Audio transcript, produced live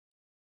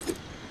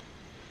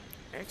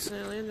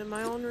accidentally ended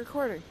my own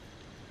recording.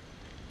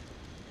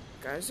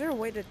 Guys, is there a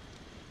way to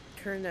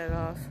turn that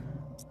off?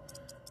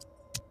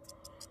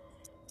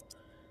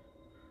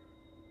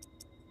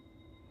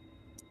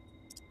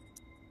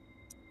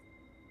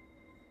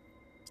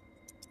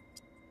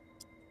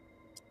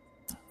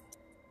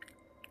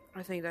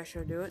 I think that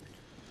should do it.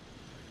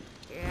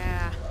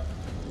 Yeah.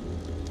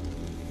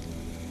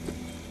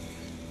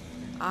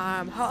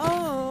 I'm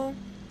home.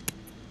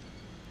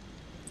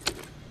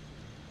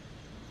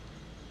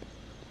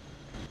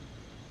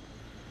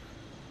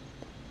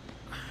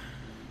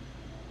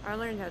 I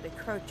learned how to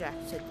crouch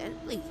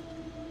accidentally.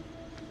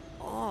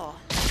 Oh.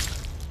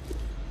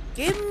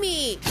 Give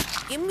me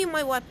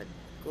my weapon.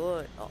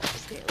 Good. Oh,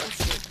 okay,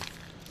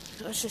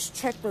 let's just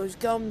check those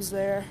gums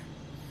there.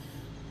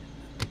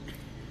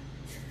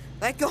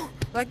 Let go.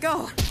 Let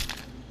go.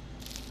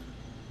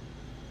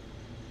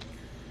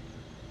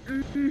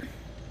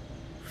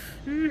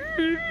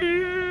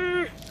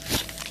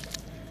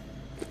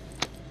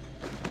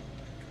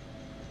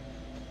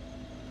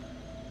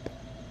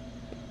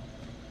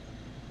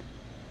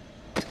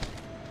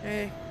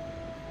 Hey.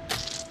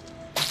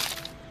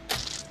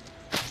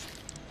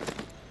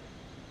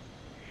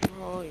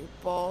 Oh, you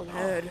bald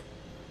head.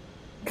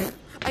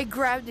 I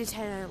grabbed his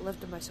head and I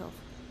lifted myself.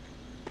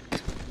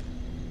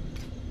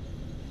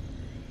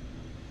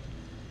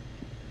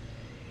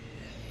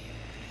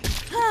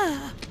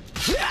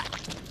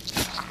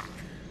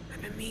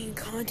 I've been meaning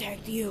to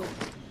contact you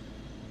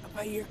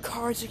about your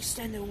car's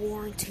extended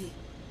warranty.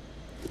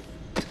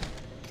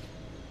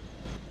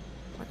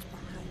 What's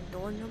behind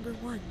door number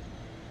 1?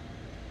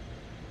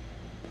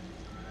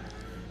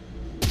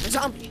 A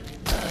zombie!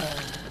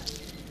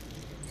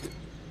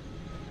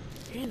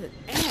 And an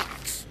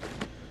axe!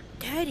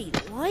 Daddy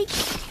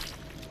likes it!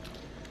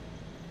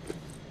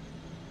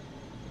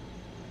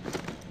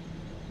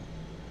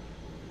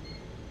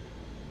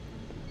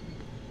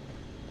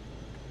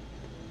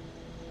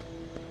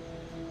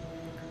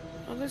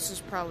 Oh, this is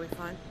probably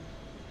fine.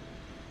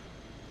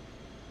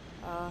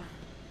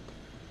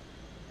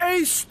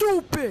 Hey,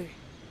 stupid!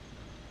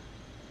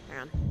 Hang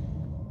on.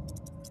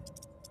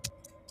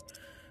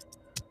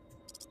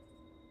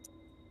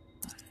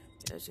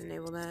 Let's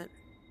enable that.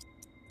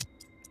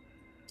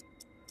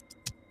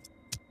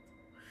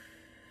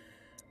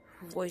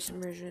 Voice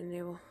immersion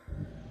enable.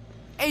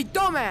 Hey,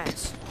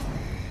 dumbass!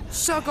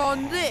 Suck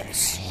on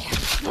this!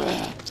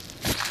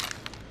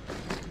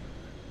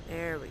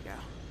 There we go.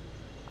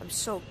 I'm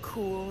so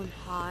cool and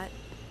hot.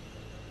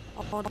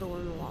 All the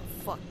women want to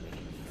fuck me.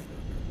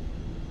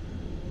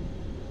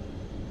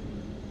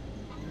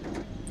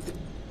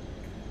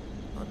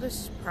 Oh,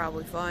 this is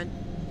probably fun.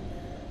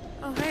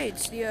 Oh, hey,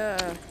 it's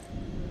the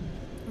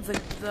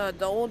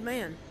old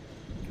man.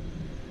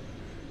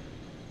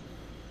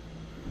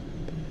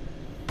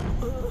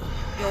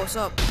 Yo, what's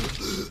up?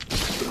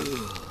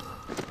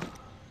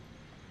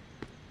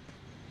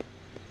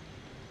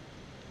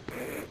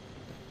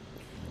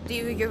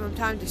 Didn't even give him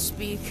time to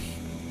speak.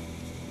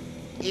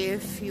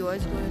 If he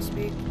was going to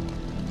speak.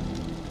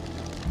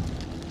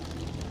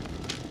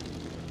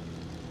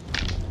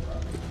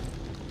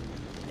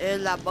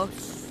 En la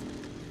bus.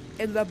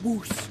 En la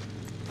bus.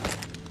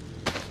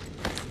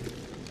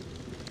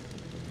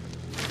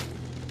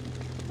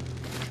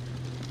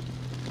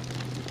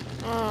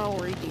 Oh,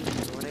 we'll read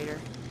these later.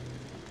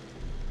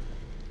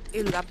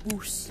 En la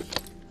bus.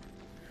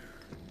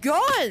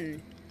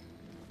 Gun!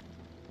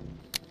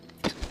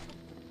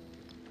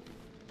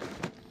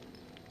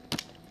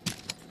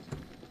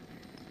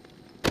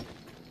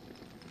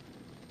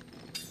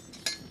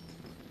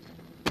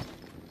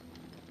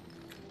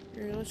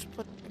 Here, let's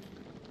put...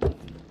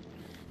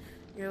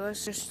 Here,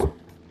 let's just...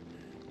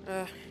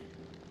 Let's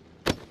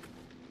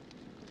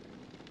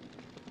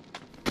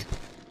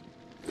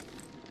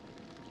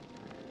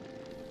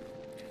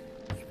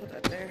put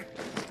that there.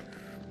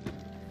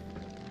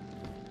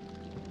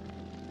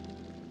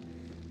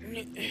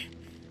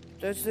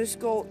 Does this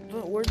go...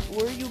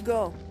 Where you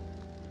go?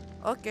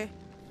 Okay.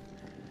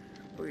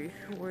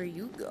 Where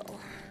you go?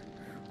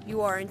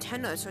 You are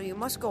antenna, so you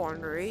must go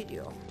on the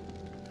radio.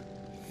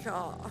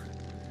 Yeah.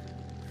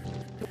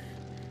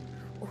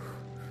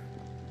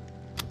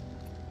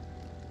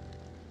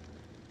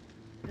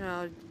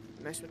 I'll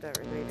mess with that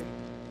later.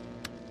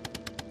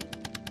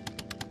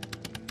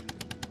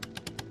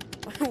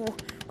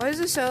 Why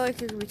does it sound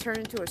like it could be turned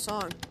into a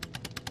song?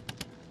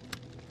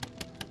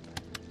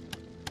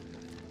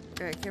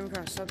 Okay, I came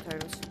across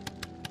subtitles.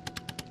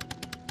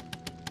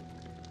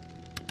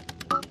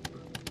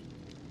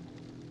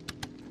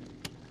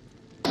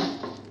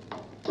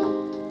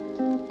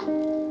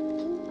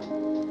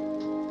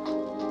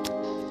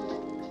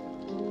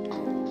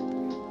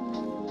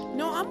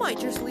 No, I might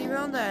just leave it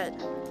on that.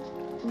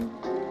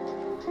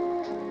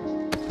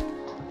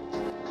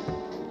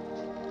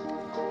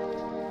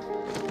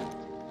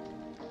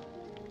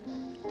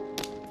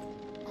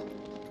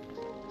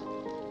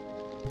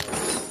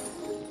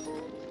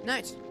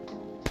 Nice.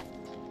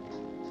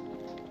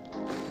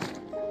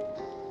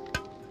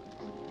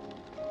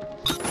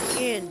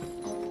 In.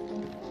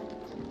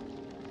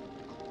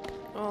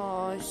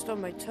 Oh I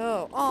stubbed my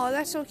toe. Oh,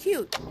 that's so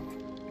cute.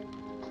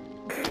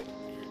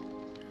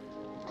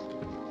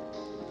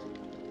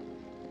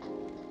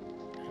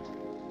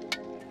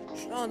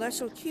 Oh, that's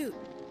so cute.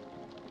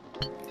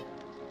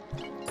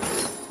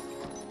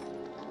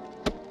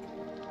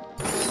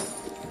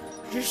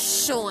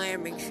 Just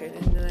slamming shit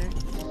into there.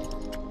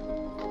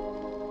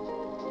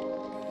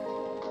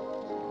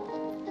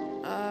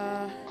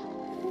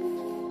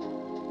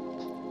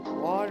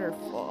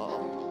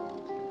 Waterfall.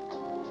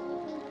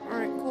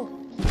 Alright, cool.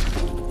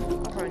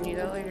 I'll probably need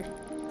that later.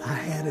 I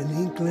had an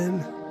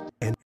inkling,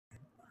 and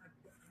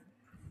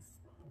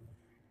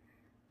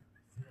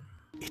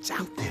it's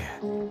out there.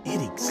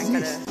 It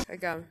exists. I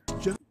got him.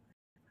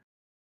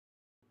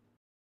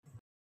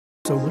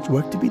 So much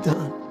work to be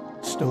done.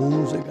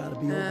 Stones that gotta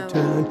be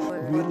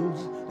overturned,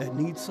 riddles that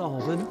need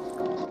solving,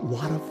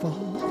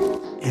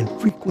 waterfall, and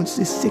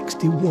frequency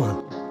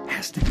 61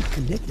 has to be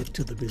connected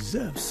to the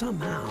reserve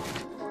somehow.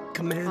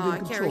 Command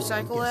and control. I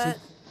can't recycle that?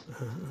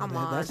 Come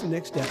on. That's the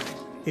next step.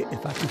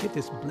 If I can get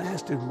this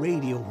blasted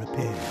radio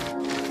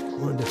repaired,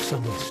 wonder if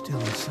someone's still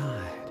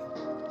inside.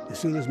 As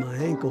soon as my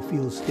ankle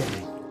feels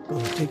steady,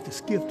 gonna take the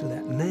skiff to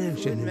that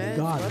mansion in the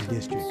Garden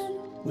District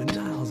where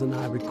Niles and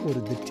I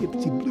recorded the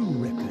Tipsy Blue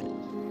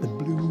record, the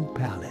Blue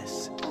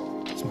Palace.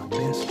 It's my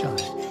best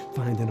shot at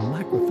finding a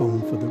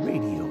microphone for the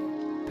radio.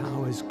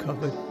 Power is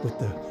covered with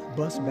the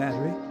bus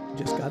battery,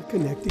 just got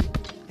connected.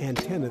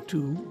 Antenna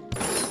too,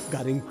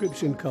 got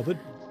encryption covered.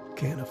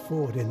 Can't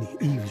afford any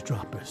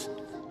eavesdroppers.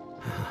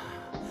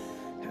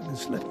 Haven't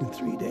slept in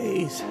 3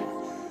 days.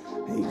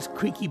 These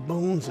creaky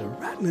bones are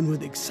rattling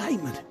with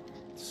excitement.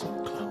 So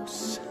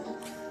close.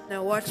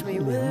 Now watch me,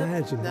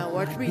 imagine. Now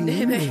watch me,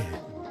 Nene.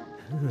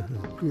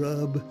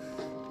 Grub,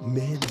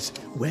 meds,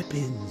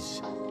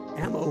 weapons,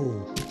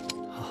 ammo.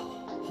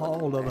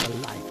 Haul of a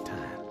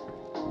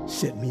lifetime.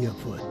 Set me up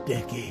for a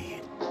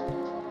decade.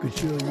 Could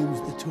sure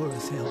use the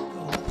tourist help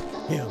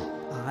though. Hell,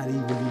 I'd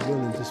even be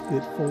willing to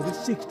split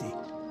 40-60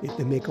 if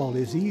they make all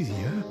this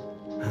easier.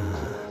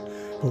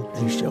 Hope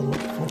they show up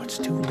before it's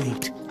too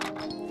late.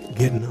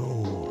 Getting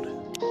old.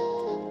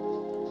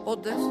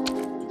 Hold this.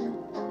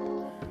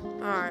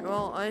 Alright,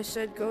 well, I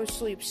said go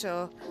sleep,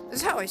 so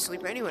this is how I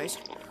sleep anyways.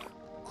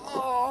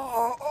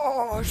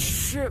 Oh,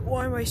 shit,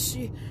 why am I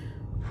seeing...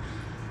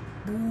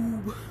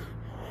 Boob.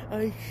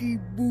 I see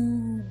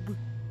boob.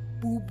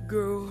 Boob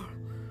girl.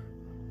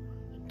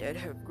 That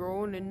have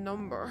grown in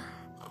number.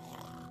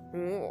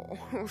 Oh,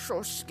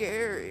 so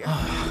scary.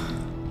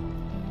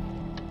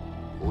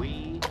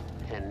 We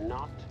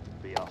cannot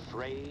be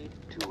afraid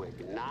to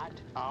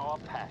ignite our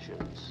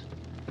passions,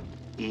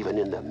 even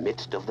in the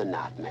midst of the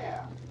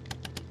nightmare.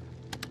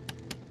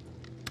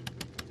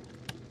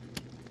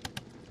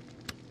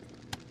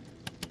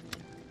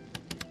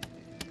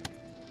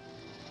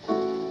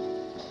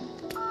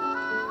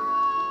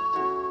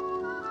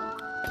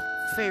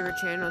 Favorite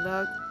channel,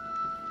 dog.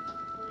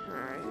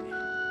 Alright.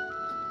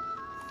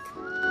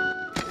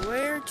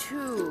 Where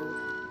to?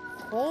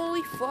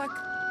 Holy fuck.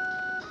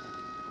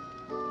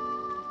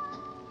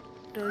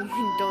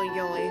 Don't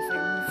yell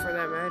anything for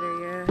that matter,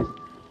 yeah.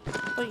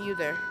 Put you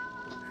there.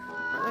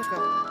 Alright, let's go.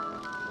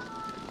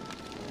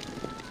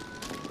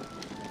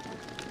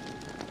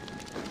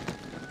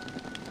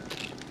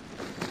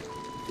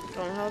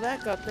 Don't know how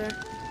that got there.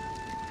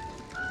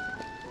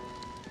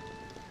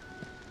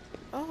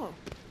 Oh.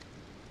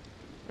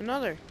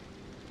 Another.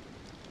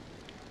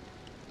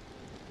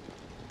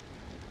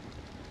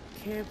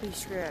 Can't be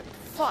scrapped.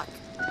 Fuck.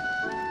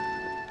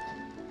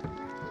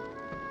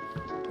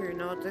 Here,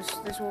 no,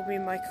 this will be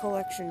my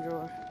collection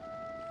drawer.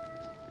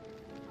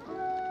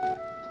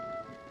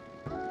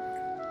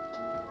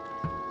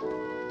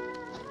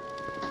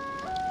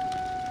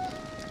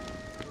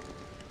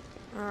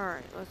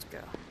 Alright, let's go.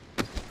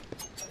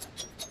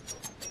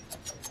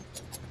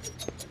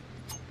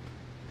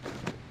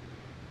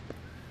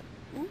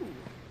 Ooh.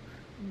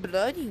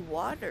 Bloody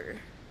water.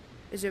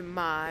 Is it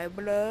my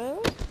blood?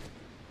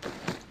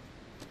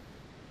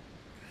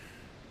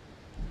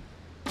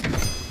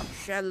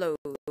 Shallow.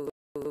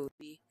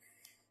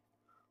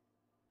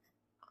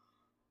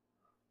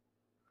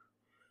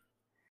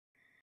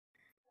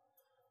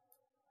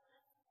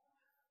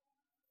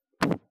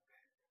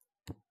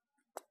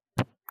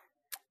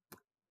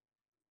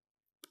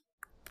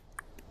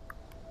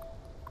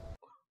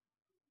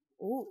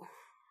 Ooh.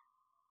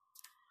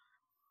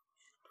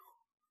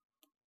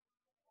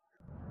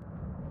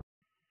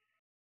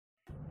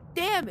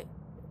 Damn it.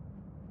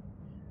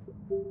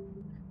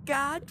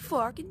 God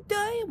fucking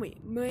damn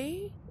it,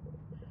 man.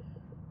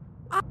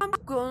 I'm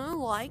gonna,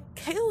 like,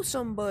 kill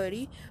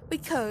somebody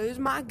because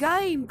my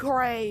game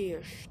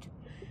crashed.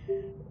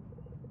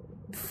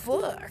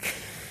 Fuck.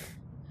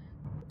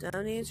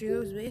 Don't answer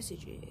those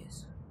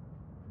messages.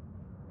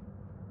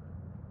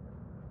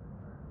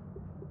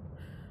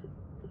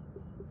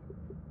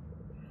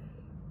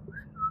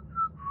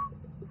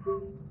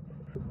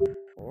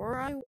 Or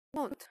I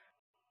won't.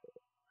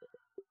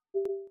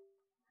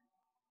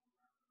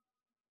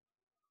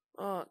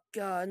 Oh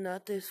god,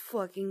 not this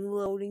fucking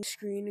loading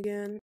screen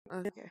again.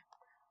 Okay.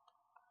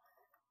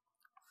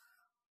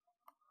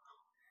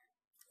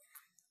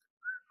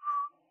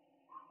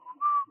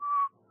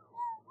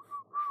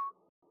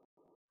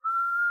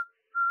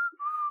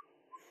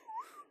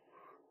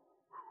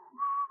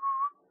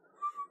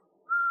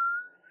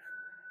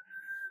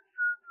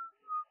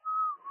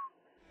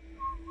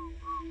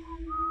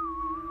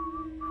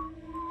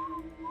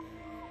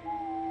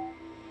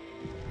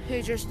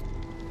 It's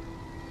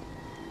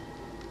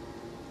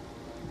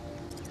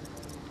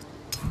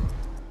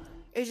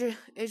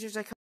just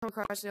I come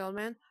across the old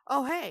man.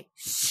 Oh hey,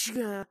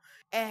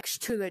 axe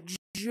to the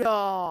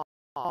jaw.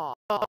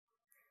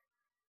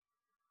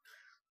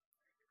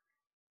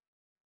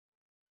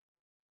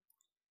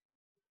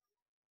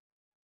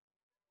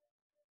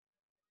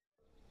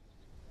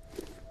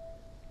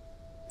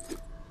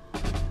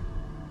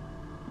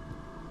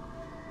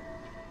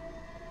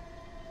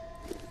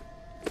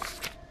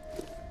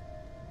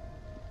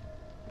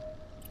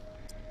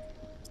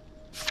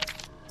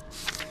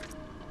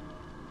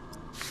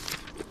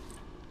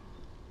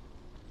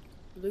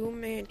 Blue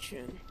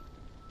Mansion.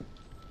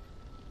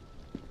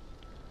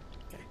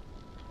 Okay.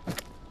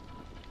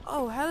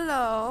 Oh,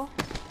 hello.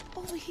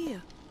 Over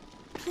here.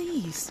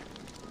 Please.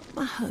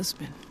 My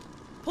husband.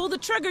 Pull the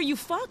trigger, you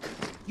fuck.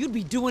 You'd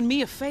be doing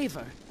me a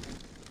favor.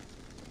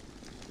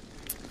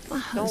 My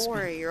husband. Don't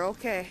worry, you're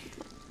okay.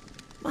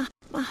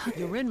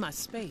 You're in my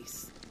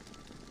space.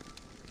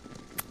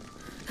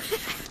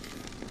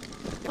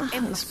 My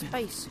husband.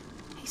 Space.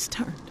 He's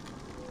turned.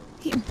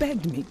 He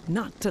begged me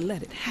not to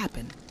let it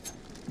happen.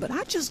 But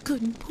I just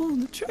couldn't pull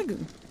the trigger.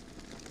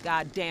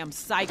 Goddamn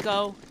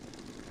psycho.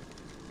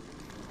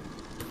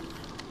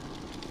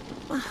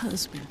 My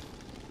husband.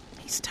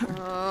 He's turned.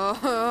 He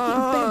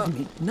begged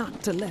me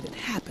not to let it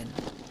happen.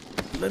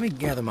 Let me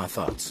gather my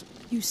thoughts.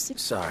 You sick?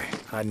 Sorry,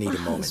 I need a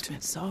moment.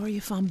 Husband, sorry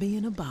if I'm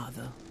being a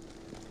bother.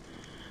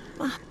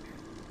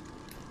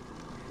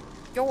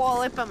 You're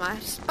all up in my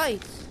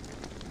space.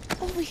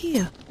 Over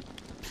here.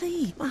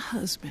 Please. My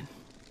husband.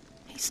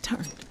 He's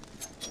turned.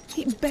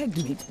 He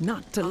begged me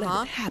not to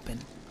let it happen.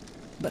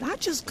 But I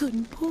just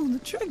couldn't pull the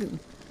trigger.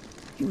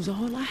 He was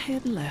all I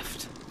had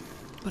left.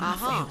 But I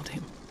failed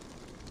him.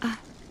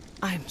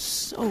 I'm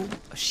so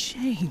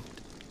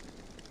ashamed.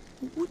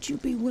 Would you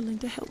be willing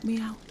to help me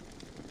out?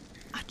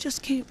 I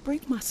just can't bring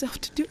myself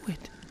to do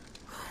it.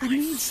 I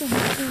need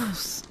someone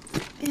else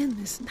in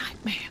this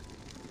nightmare.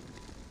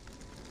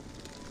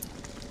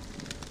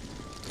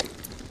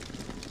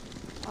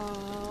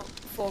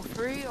 For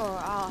free or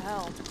I'll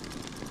help?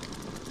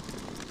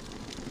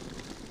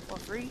 For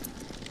free?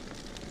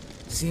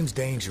 Seems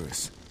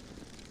dangerous.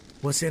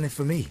 What's in it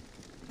for me?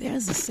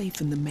 There's a safe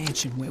in the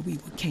mansion where we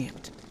were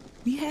camped.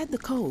 We had the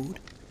code.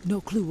 No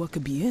clue what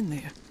could be in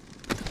there.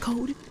 The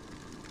code...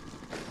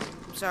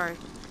 I'm sorry.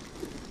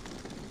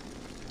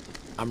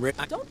 I'm ready.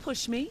 Don't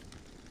push me.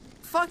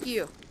 Fuck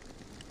you.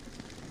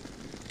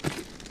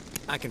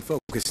 I can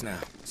focus now.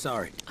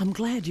 Sorry. I'm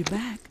glad you're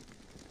back.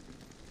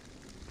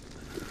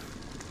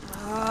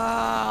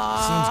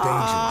 Seems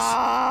dangerous.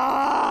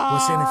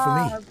 What's in it for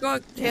me? I'm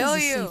going to kill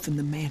you. There's a safe in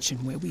the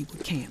mansion where we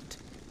were camped.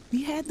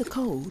 We had the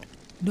code.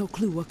 No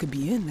clue what could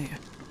be in there.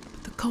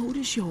 But the code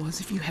is yours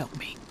if you help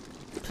me.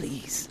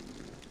 Please.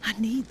 I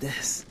need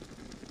this.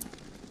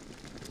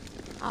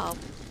 Oh.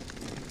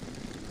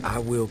 I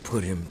will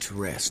put him to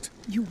rest.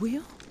 You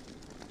will?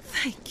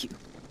 Thank you.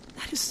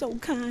 That is so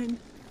kind.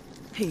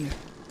 Here.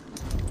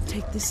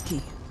 Take this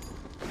key.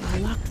 I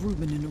locked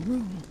Reuben in a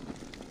room.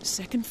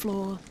 Second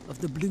floor of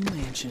the Blue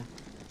Mansion.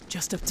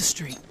 Just up the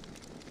street.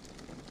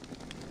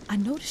 I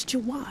noticed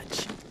your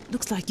watch.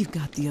 Looks like you've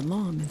got the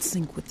alarm in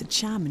sync with the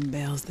chiming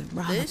bells that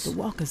rile up the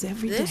walkers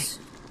every day.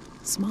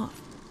 Smart.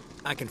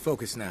 I can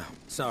focus now.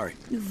 Sorry.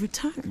 You've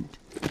returned.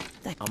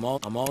 I'm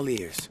all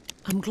ears.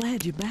 I'm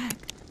glad you're back.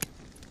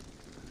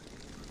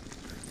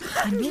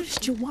 I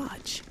noticed your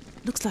watch.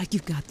 Looks like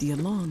you've got the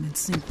alarm in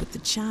sync with the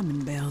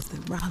chiming bells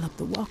that rile up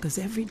the walkers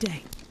every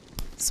day.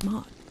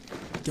 Smart.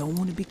 Don't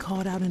want to be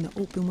caught out in the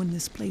open when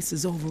this place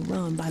is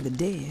overrun by the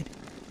dead.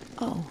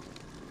 Oh,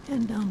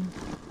 and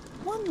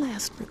one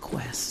last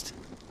request.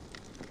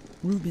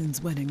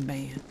 Reuben's wedding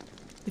band.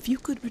 If you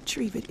could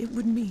retrieve it, it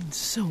would mean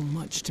so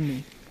much to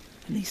me.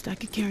 At least I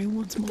could carry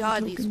one small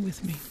token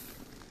with me.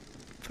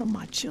 From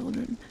my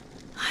children,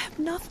 I have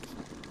nothing.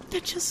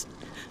 They're just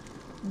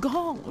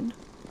gone.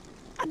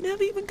 I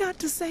never even got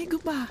to say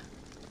goodbye.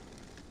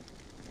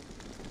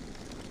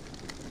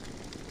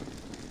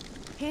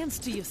 Hands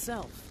to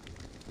yourself.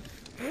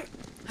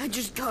 I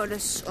just go to...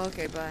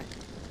 Okay, bye.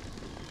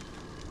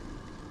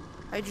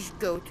 I just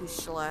go to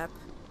slap.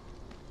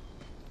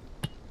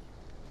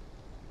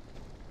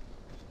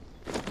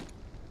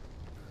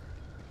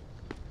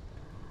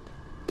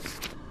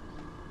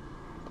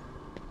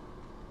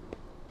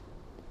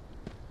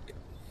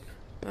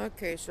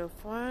 Okay, so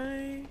if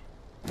I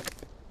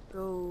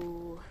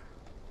go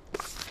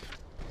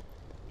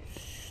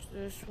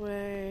this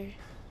way,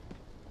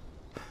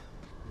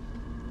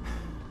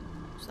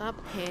 stop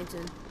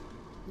panting.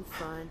 I'm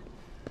fine.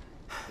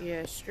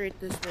 Yeah, straight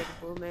this way.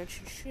 The Blue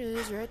Mansion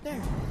is right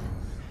there.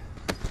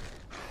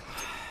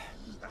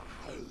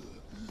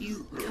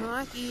 You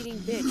cock-eating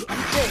bitch. Eat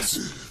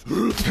this.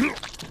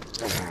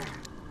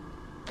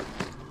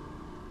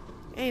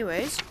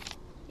 Anyways,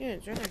 yeah,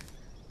 it's right there.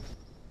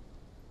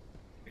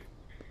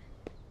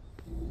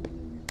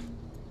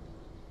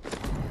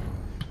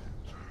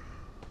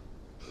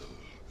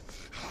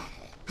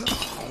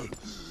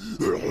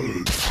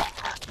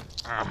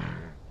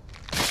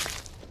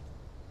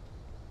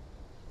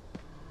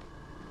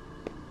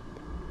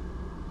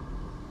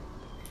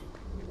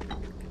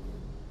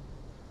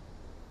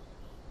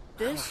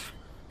 this.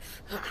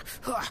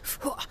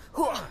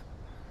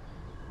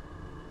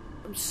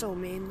 I'm so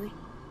manly.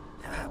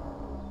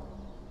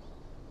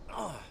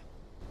 What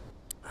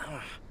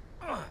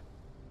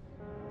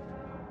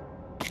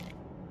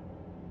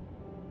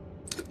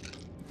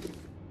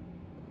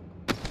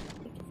the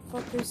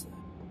fuck is that?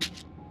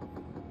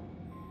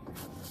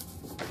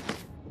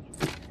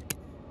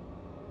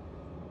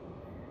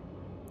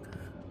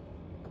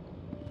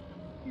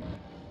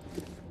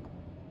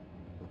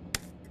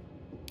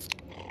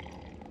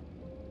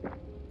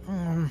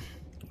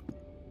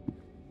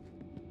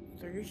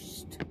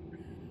 Thirst.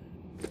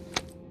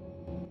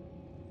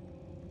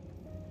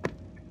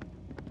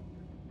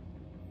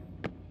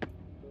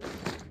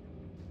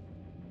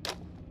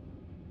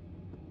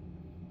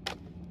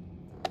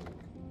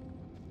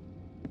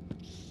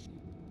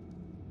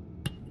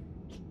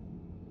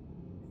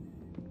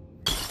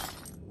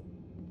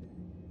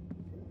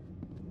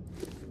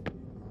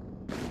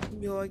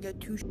 Yo, I got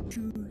 2 shoes.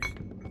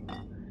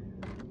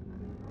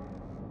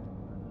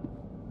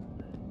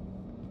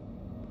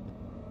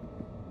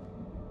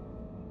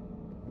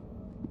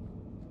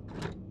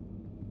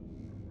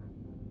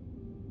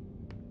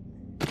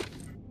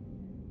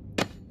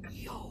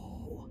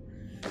 Yo,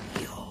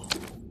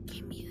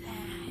 give me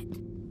that.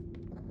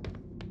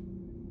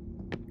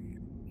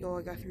 Yo,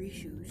 I got 3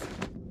 shoes.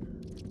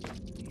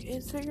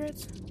 And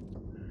cigarettes?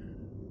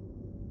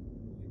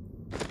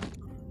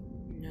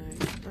 Nice,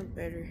 I'm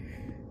better.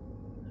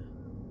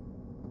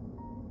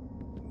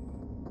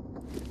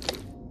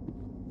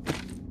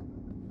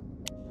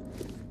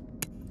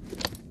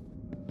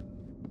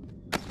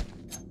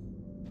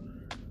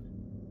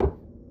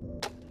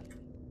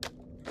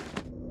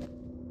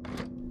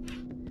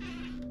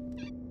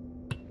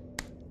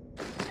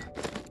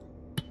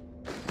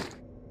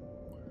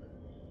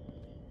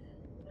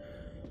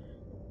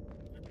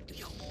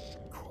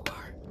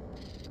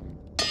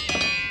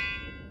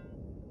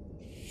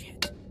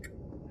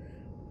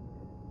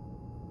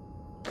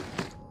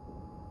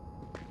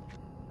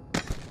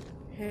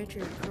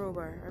 Hatchet or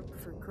crowbar? I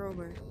prefer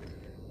crowbar.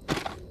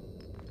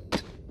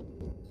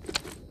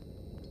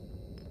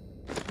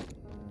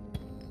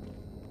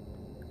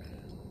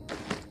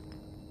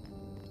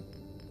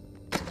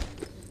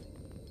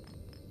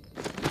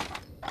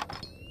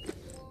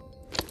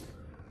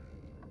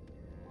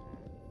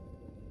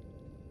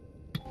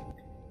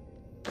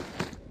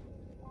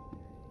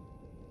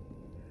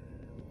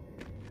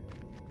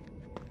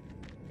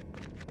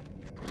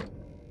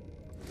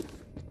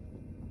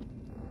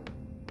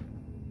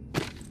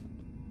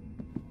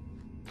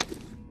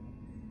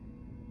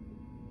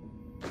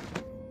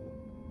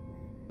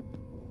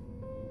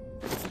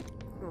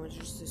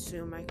 Just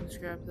assume I can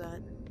scrap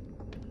that.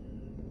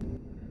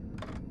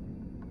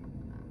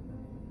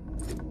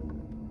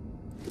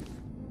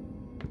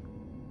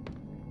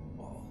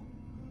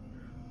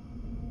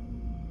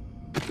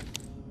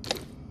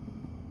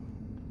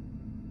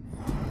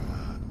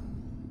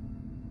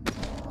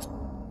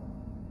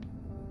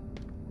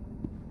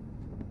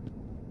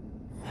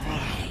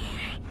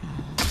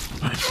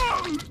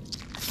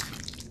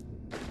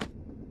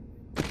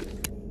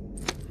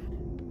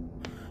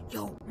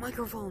 Yo,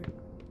 microphone.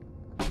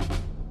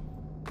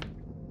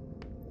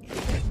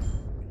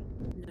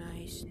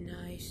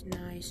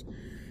 Nice.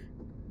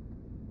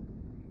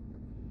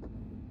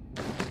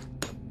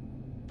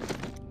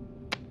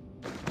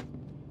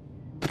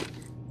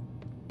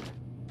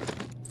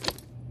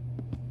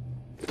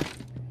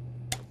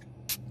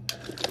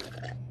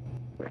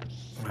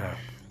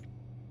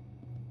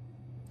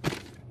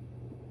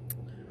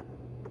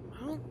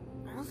 I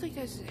don't think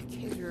that's a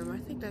kid's room. I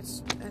think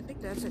that's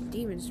a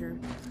demon's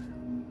room.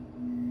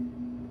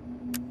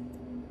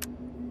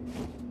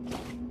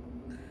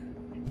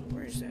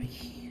 Where's that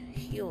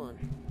healing?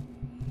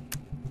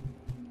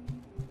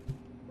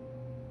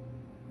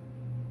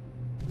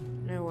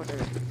 No,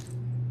 whatever.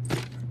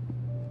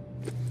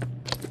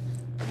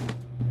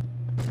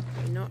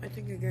 No, I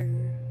think I got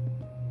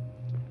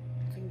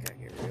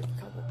rid of a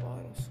couple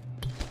bottles.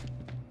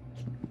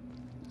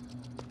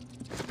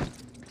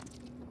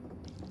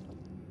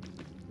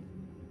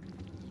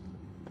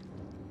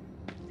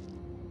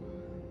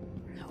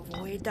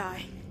 Avoid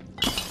die.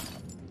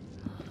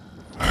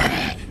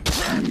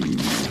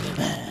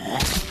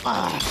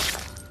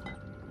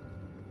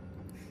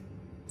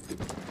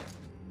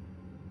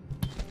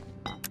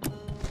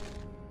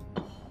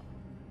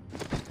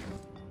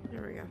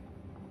 There we go.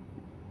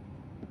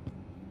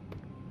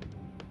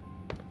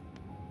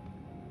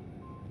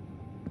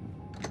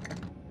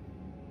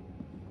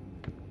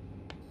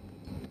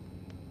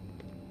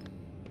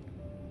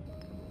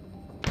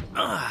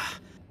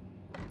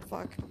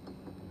 Fuck.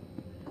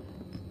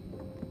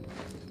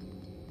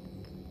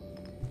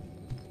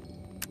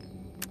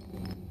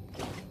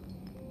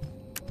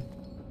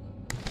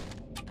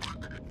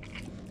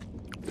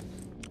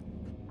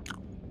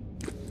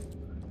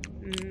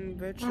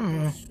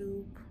 Vegetable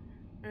soup.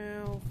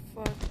 Oh,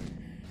 fuck.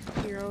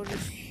 Here, I'll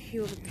just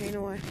heal the pain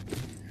away.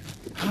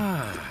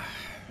 Oh,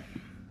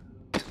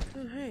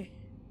 hey.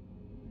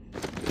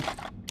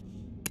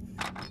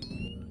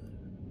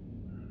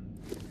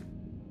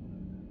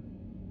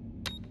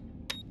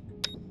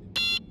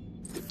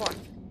 fuck.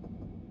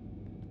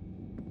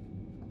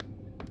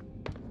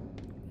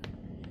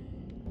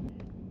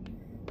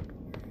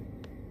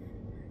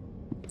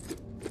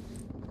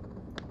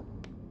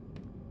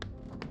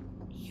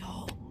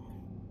 Yo.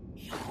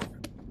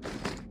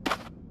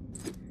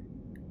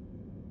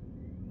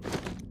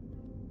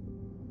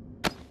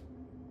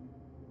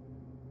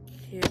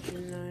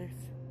 Kitchen knife.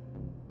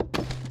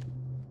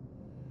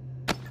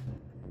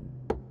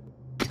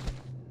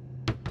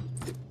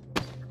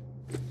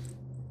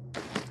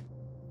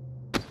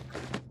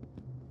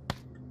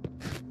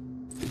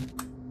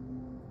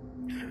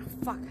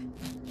 Fuck.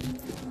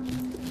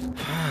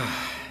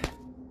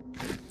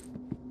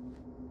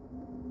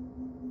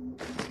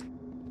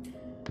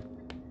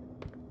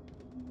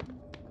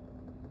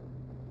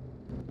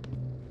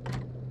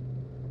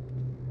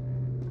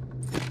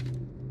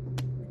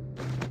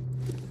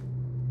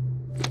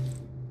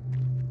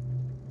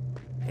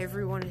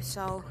 Everyone is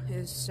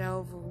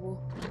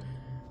salvable.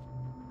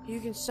 You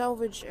can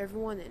salvage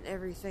everyone and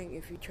everything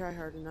if you try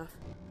hard enough.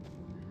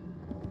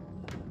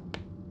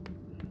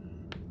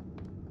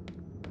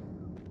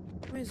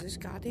 Where's this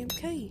goddamn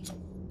key?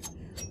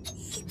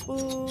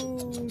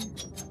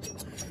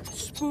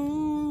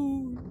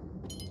 Spoon.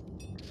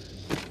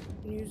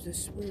 Use the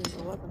spoon as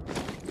a weapon.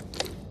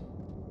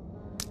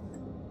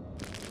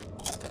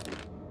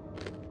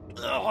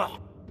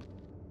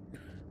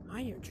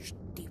 I am just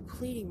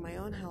depleting my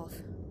own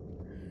health.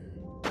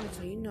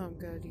 So you know I'm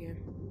good at the game.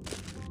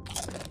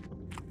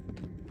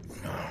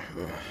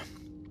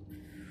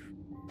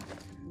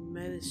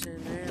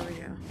 Medicine, there we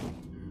go.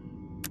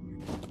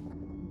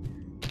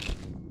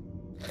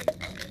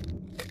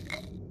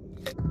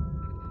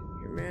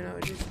 Here, man, I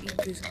would just eat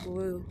this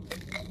glue.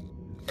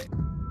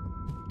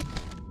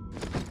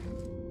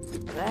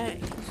 That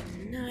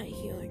is not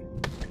healing.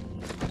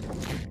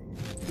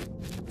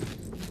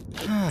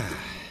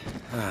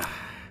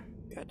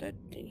 God, that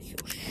didn't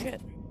heal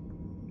shit.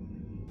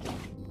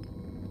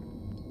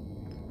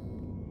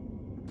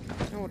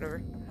 Oh,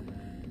 whatever.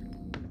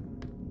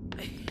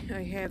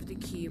 I have to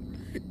keep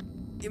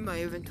in my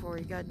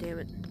inventory, god damn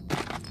it.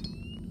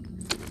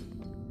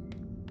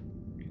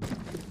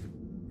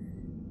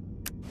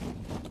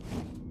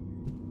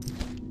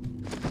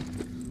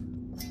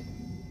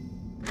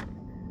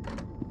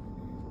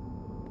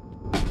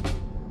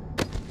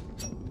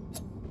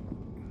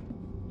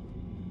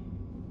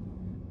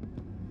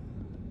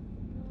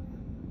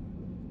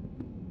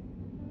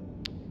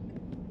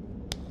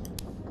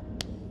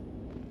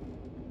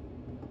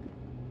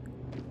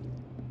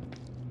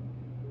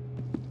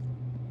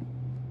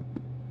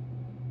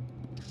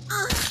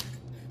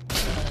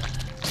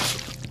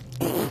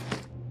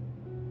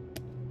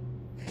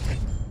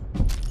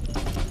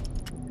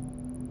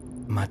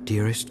 My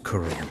dearest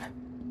Corinne,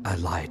 I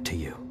lied to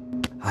you.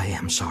 I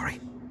am sorry.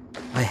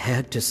 I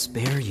had to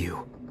spare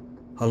you.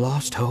 A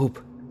lost hope.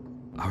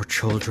 Our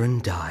children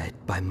died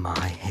by my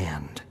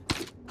hand.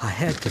 I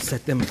had to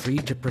set them free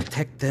to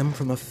protect them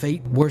from a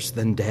fate worse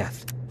than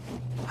death.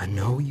 I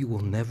know you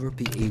will never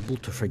be able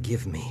to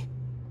forgive me,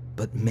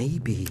 but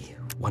maybe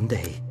one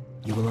day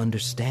you will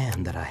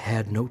understand that I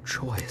had no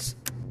choice.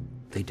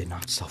 They did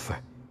not suffer.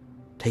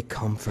 Take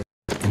comfort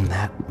in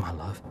that, my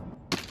love.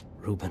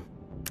 Reuben.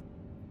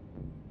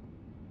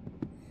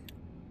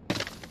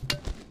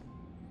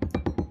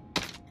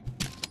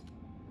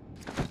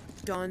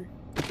 Done.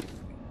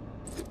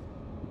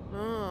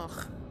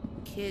 Ugh.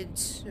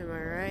 Kids, am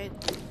I right?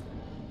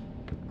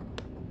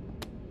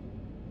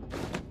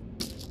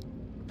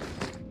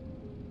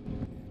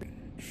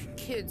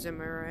 Kids,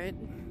 am I right?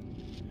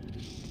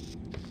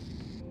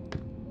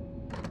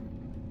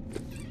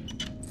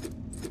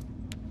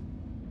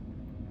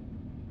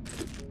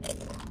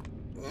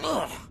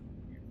 Ugh.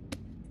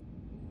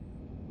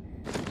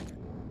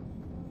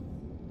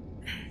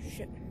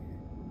 Shit.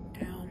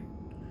 Down.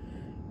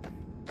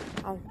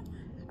 Oh,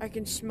 I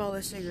can smell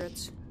the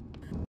cigarettes.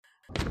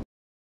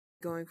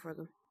 Going for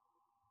them.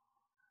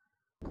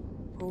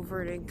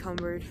 Over and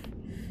encumbered.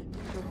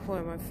 What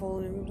am I,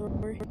 full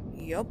inventory?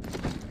 Yup.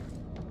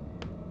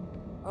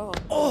 Oh.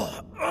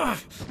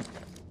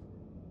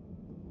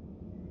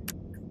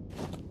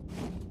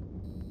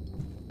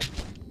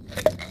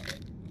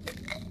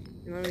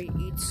 Let me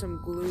eat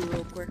some glue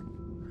real quick.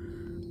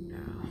 No.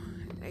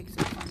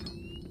 Exit.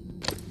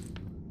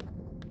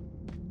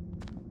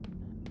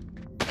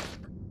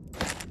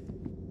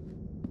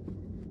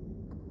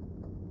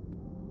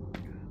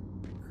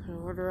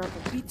 Order up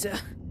a pizza.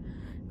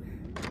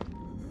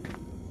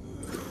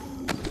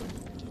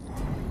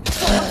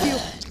 Fuck you!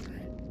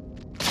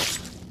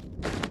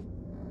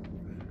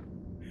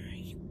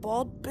 You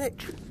bald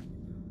bitch.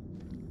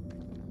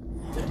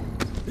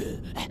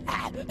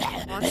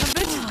 Want some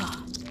bitch?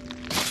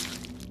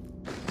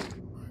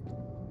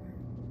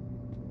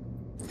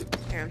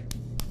 Here.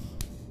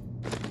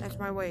 That's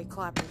my way of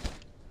clapping.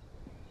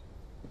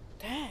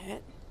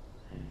 That?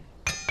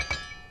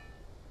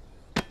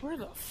 Where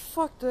the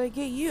fuck did I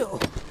get you?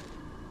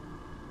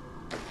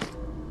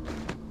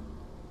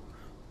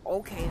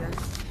 Okay then.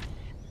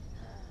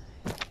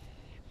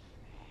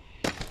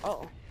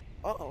 Uh-oh.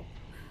 Uh-oh.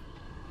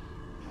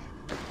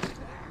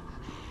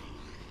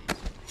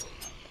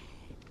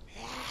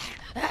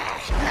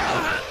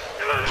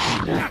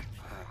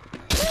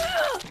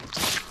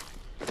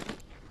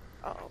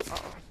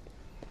 Uh-oh.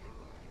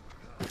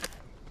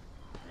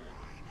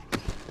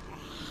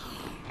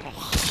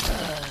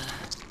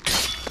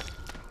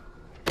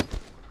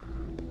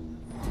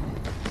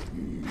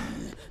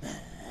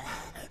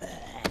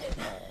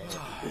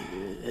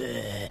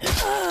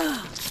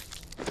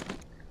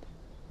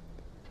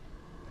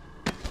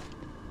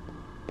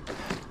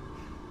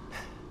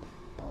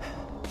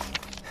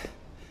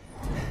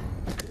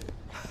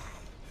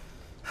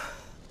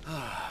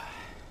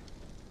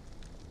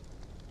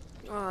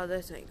 Oh,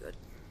 this ain't good.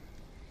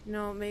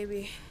 No,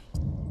 maybe,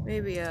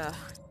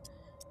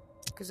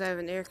 because I have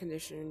an air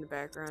conditioner in the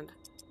background.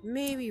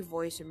 Maybe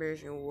voice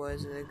immersion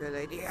wasn't a good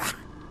idea.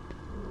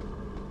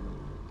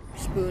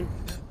 Spoon.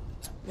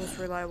 Most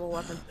reliable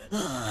weapon.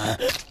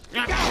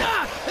 Come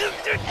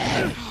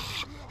here.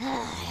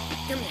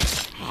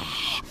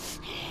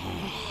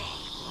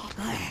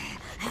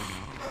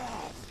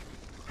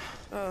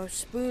 Oh,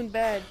 spoon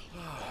bad.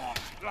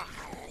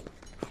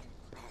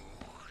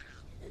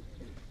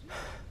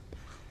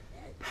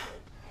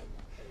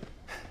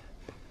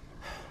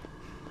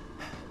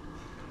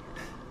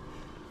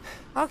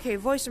 Okay,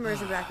 voice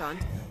immersion back on.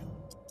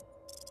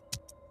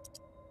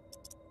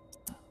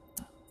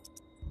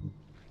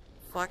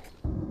 Fuck.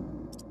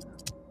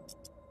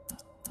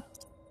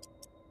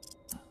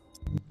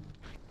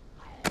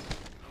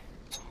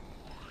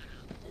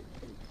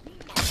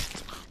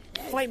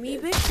 Fight me,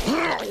 bitch.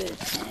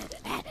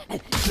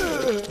 That's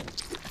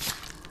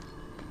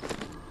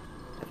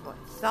what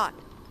I thought.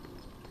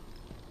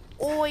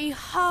 Oi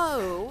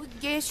ho!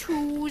 Guess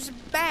who's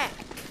back?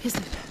 Is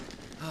it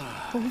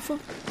over?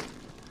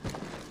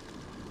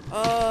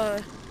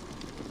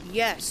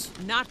 Yes.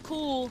 Not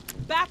cool.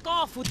 Back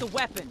off with the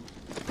weapon.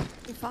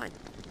 You're fine.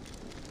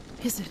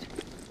 Is it?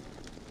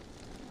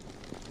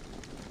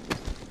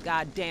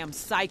 Goddamn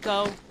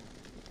psycho.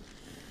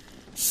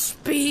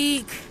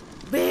 Speak,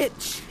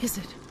 bitch. Is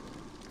it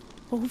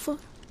over?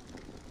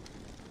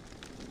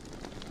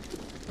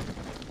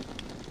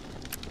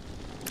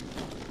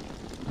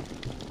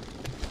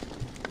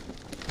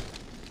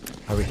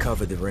 I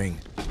recovered the ring.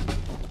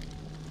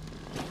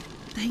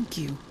 Thank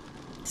you.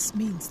 This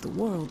means the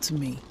world to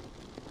me.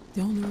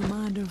 The only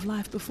reminder of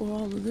life before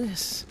all of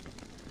this.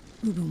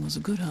 Reuben was a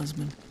good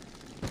husband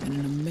and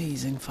an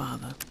amazing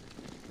father.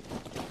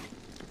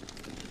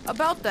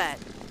 About that.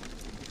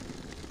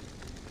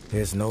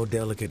 There's no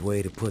delicate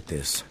way to put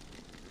this.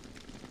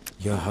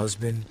 Your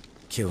husband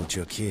killed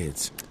your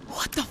kids.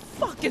 What the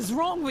fuck is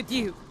wrong with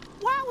you?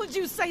 Why would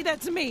you say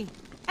that to me?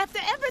 After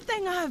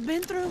everything I've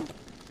been through?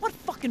 What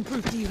fucking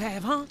proof do you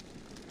have, huh?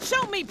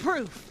 Show me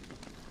proof.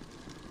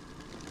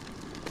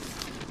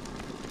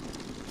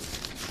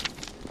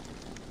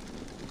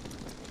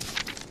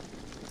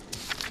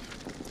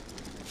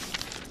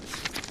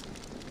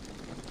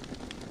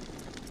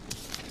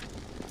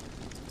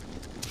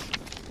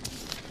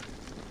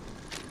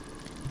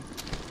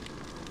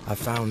 I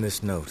found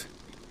this note.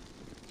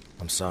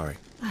 I'm sorry.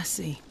 I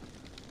see.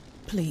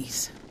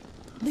 Please,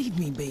 leave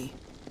me be.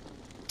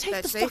 Take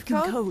That the safe fucking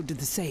code? code to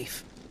the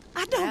safe.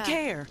 I don't Yeah.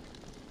 care.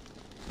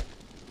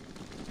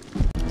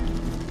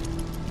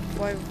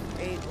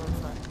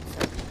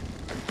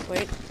 5815.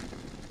 Wait.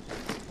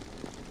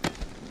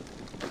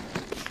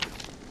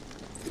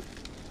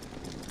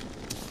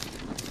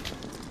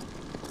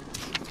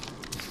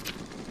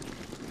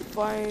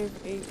 Five,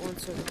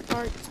 817.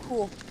 Alright,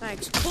 cool.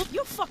 Thanks. Well,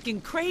 you're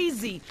fucking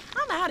crazy.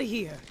 I'm out of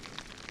here.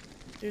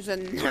 There's a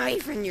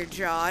knife in your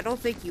jaw. I don't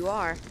think you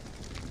are.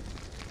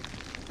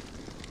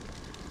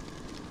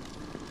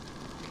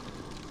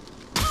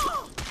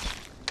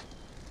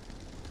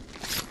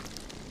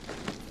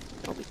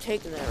 I'll be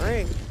taking that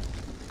ring.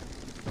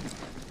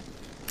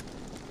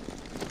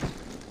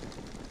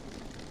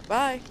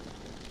 Bye.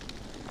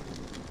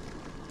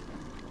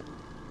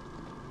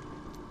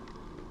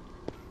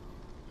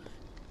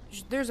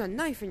 There's a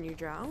knife in your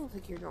jaw. I don't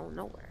think you're going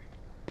nowhere.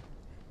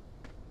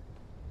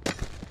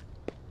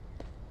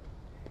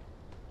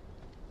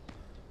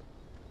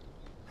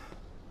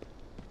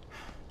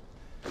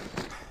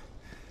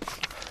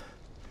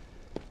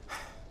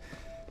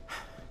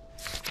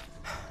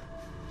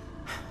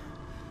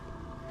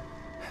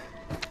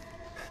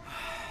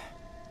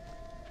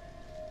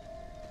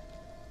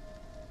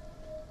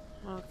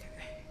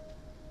 Okay.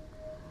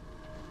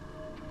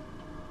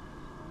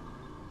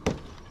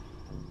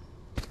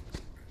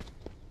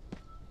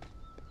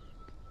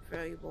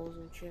 Valuables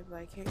and shit, but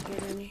I can't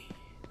get any.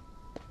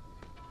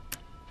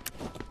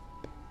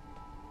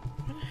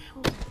 What the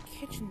hell is a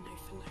kitchen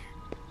knife in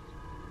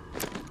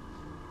there?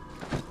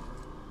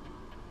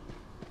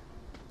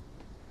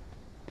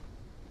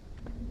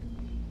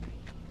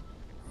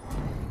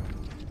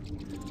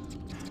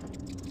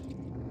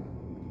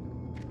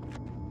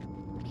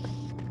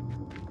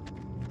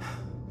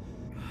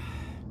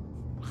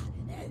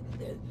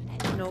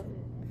 Nope.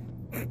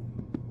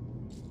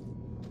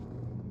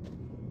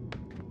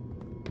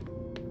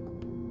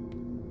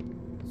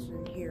 It's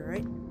in here,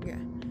 right? Yeah.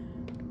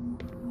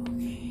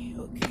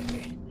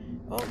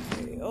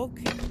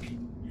 Okay.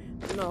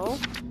 No.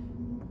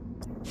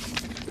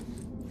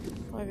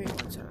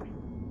 5817.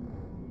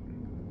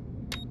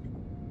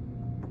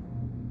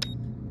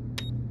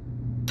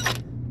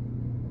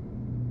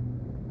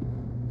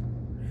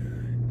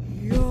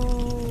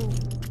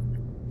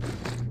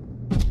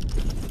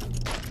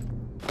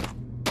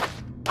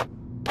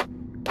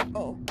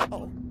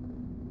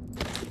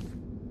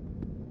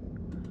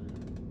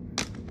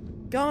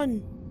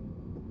 gun.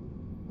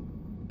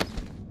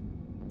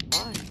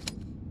 Why?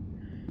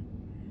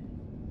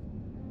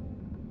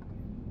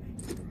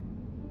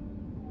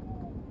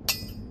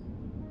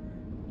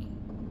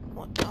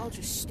 Well, I'll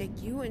just stick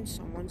you in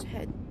someone's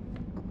head.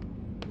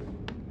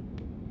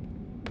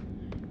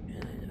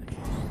 And then I'll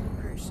just the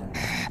person.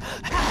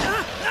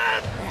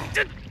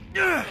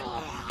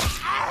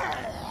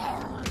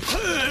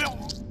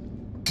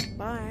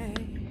 Bye.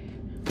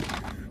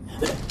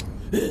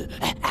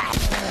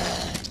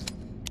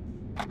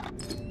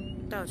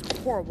 That was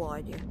a horrible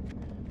idea.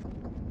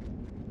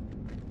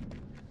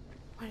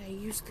 Why did I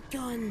use the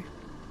gun?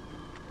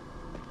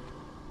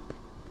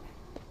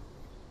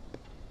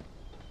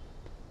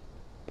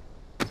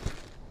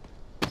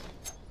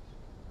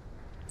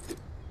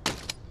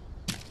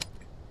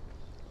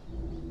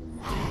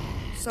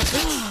 Suck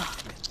it.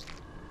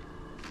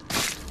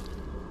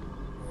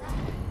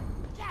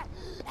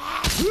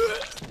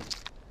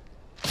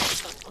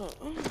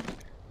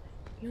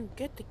 You don't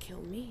get to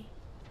kill me.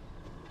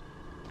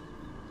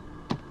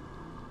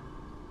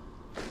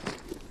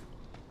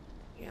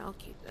 Yeah, I'll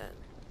keep that.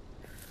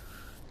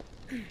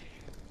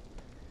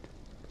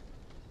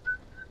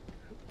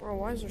 Bro,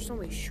 why is there so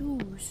many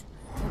shoes?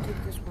 I'll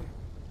take this one.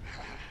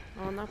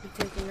 I'll not be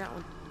taking that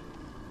one.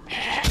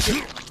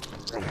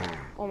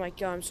 Oh my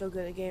god, I'm so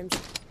good at games.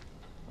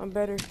 I'm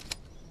better.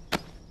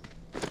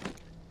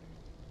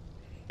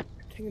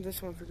 Taking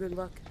this one for good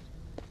luck.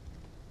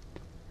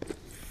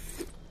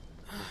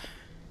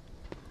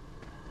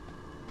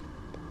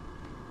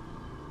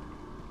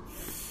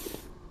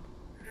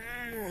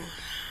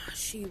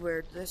 She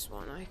weared this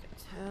one, I can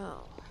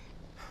tell.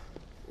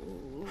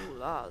 Ooh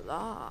la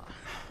la.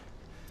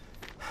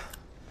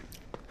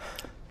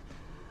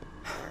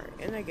 Alright,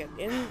 and I get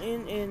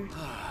in.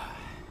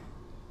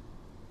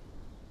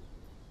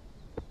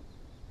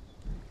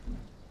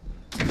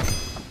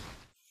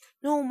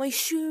 No, my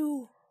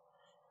shoe!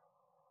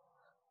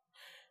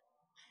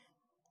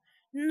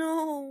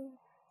 No!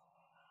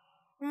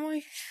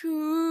 My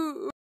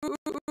shoe!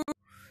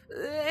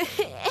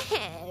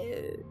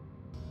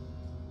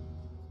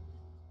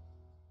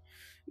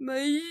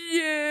 My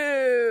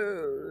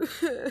shoe!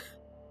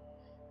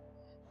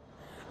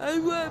 I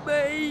want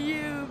my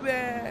shoe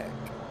back!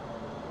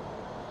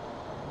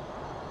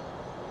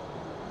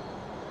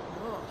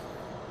 Oh.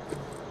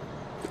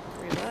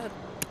 Pretty bad.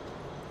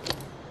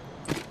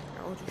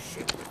 I'll just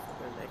shake it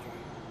for a ledger.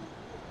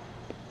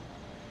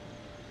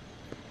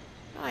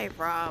 I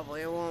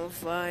probably won't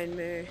find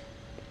me.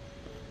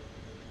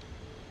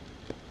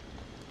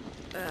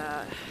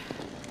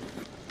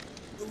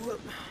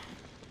 Whoop.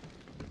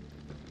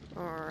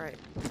 Alright.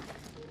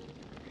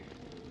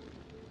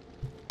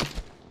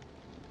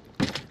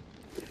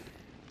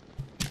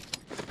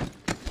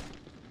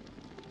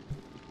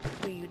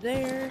 Are you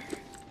there?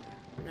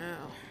 No.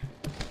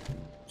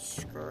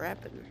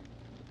 Scrapping.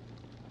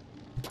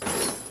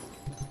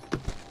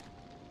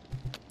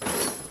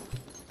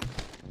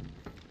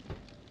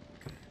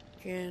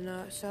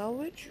 Can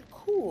salvage?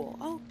 Cool.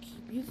 I'll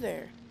keep you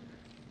there.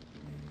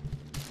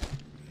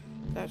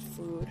 That's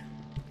food.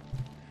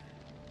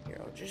 Here,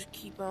 I'll just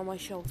keep on my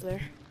shelf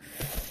there.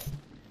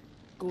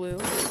 Glue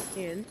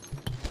in.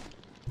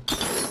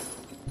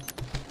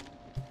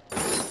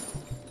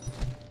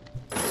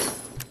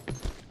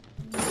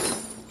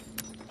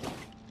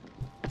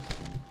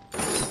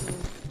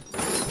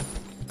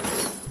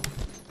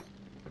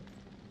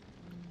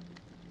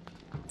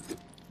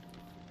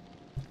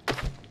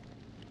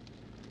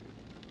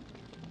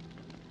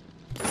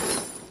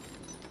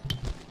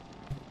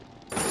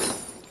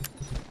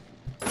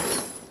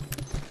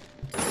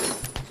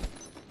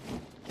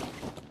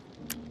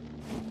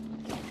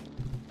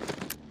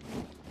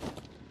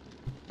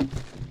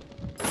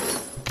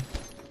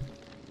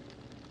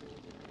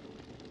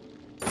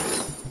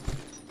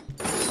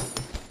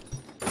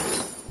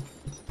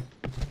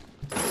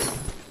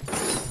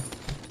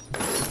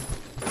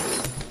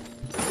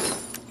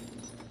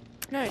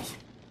 Nice.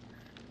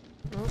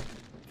 Oh,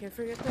 can't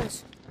forget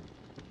this.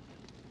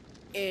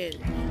 In.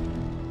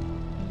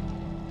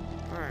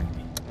 Alright.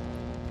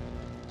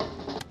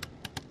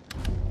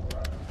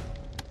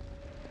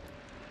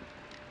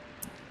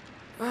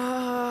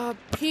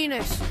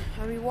 Penis.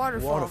 I mean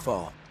waterfall.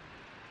 Waterfall.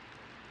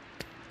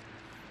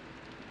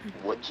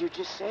 What'd you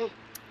just say?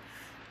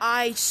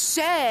 I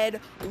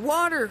said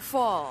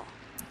waterfall.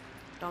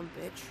 Dumb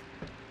bitch.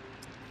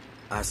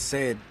 I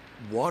said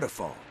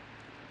waterfall.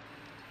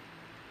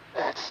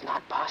 That's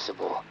not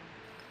possible.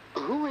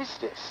 Who is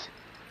this?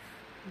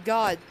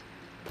 God.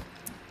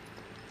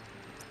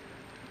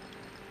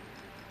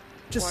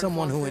 Just Waterfall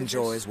someone who princess.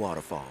 enjoys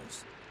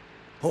waterfalls.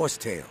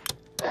 Horsetail.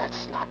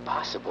 That's not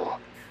possible.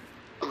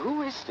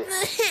 Who is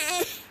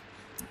this?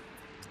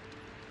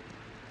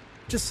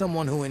 Just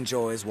someone who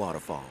enjoys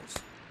waterfalls.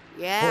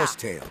 Yeah.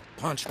 Horsetail,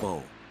 punch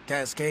bowl,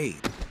 cascade.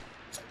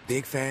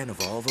 Big fan of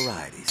all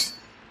varieties.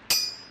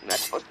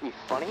 That's supposed to be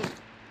funny?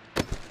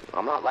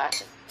 I'm not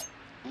laughing.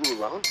 You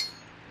alone?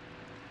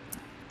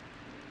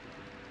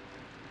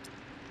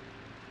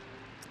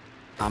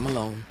 I'm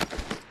alone.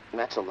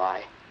 That's a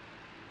lie.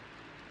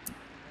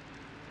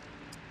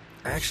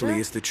 Actually, Sure.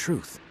 it's the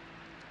truth.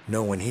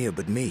 No one here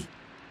but me.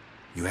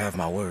 You have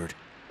my word.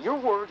 Your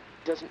word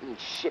doesn't mean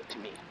shit to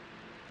me.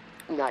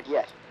 Not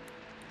yet.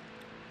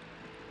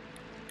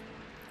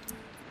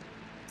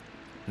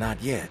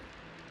 Not yet.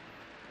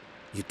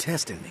 You're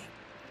testing me.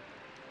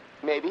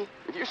 Maybe.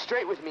 If you're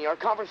straight with me, our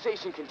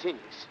conversation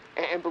continues.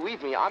 And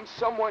believe me, I'm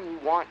someone you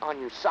want on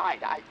your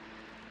side.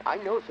 I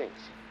know things.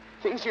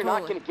 Things you're not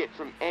Totally. going to get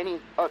from any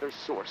other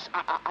source.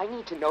 I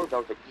need to know,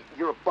 though, that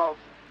you're above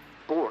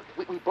board.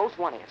 We both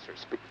want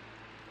answers, but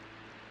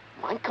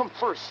mine come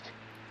first.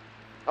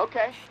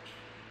 Okay.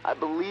 I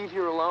believe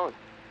you're alone.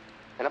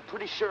 And I'm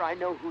pretty sure I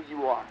know who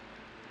you are.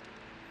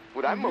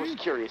 What I'm most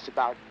curious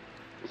about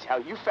is how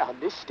you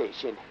found this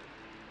station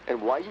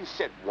and why you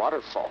said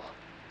waterfall.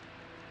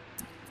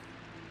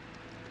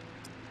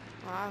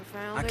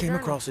 I came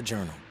across a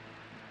journal.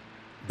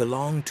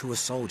 Belonged to a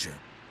soldier.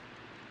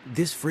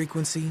 This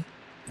frequency,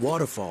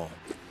 waterfall,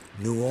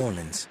 New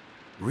Orleans,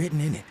 written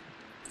in it.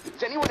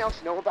 Does anyone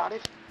else know about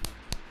it?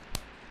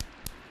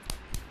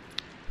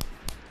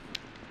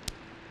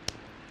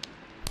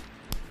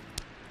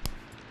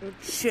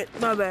 Shit,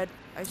 my bad.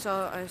 I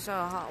saw a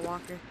hot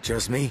walker.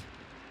 Just me?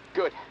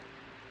 Good.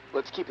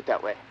 Let's keep it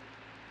that way.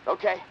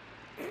 Okay.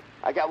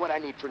 I got what I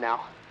need for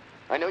now.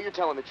 I know you're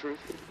telling the truth.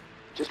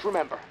 Just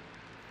remember,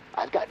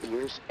 I've got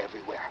ears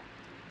everywhere.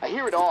 I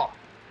hear it all.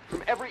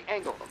 From every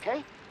angle,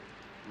 okay?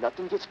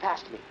 Nothing gets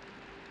past me.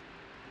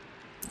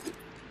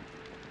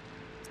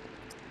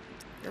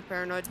 You're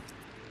paranoid.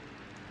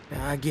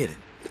 Yeah, I get it.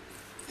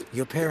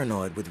 You're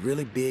paranoid with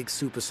really big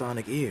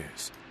supersonic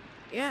ears.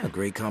 Yeah. A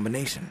great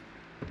combination.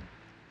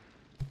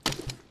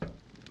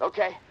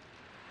 Okay.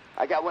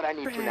 I got what I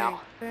need for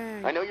now.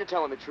 Bang. I know you're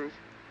telling the truth.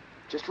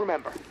 Just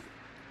remember.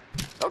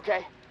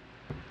 Okay.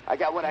 I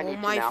got what I Oh need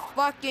for my now.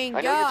 fucking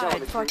I know you're telling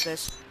god. the Fuck truth.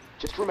 this.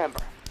 Just remember,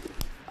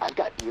 I've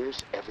got ears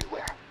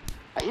everywhere.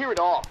 I hear it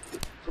all.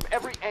 From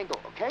every angle,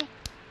 okay?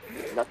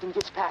 Nothing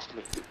gets past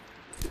me.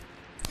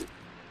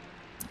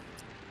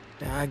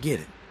 Yeah, I get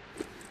it.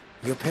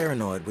 You're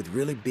paranoid with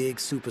really big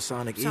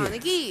supersonic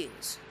Sonic ears.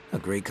 Ease. A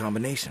great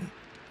combination.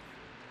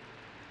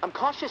 I'm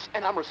cautious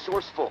and I'm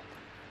resourceful.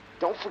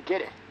 Don't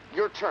forget it.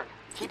 Your turn.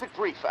 Keep it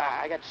brief.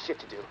 I got shit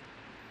to do.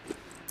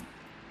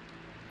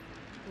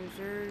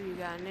 Wizard, you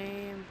got a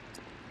name?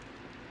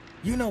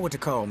 You know what to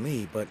call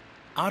me, but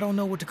I don't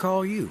know what to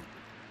call you.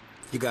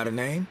 You got a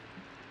name?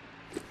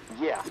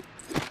 Yeah.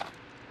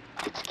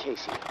 It's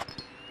Casey.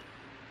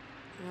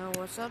 Yeah,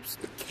 what's up,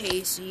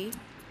 Casey?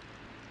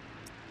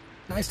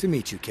 Nice to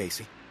meet you,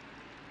 Casey.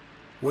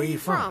 Where you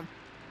from?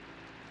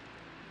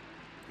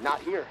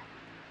 Not here.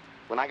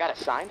 When I got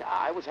assigned,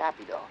 I was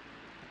happy, though.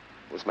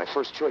 It was my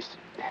first choice.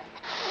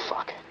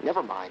 Fuck.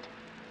 Never mind.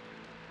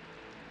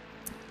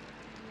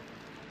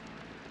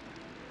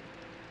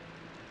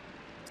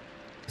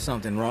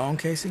 Something wrong,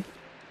 Casey?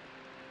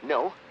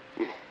 No.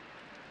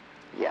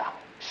 Yeah.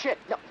 Shit.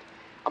 No.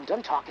 I'm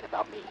done talking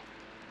about me.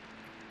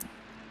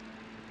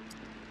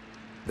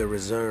 The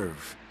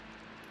Reserve.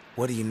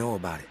 What do you know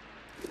about it?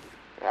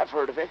 I've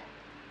heard of it.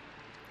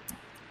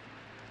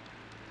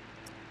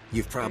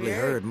 You've probably Yeah.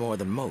 heard more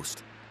than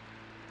most.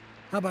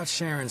 How about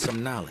sharing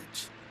some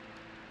knowledge?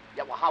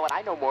 Yeah, well, how would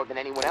I know more than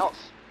anyone else?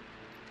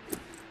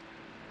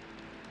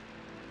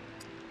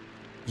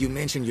 You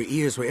mentioned your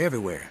ears were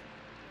everywhere.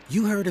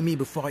 You heard of me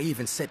before I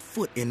even set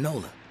foot in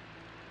NOLA.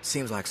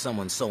 Seems like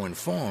someone so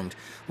informed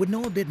would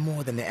know a bit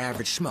more than the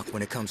average schmuck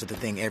when it comes to the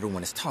thing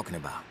everyone is talking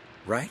about,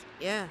 right?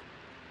 Yeah.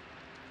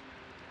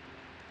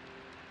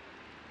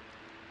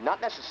 Not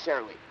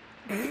necessarily.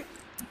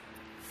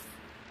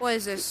 What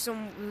is this?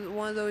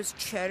 One of those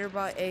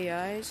chatterbot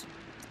AIs?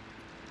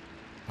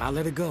 I'll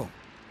let it go.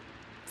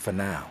 For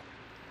now.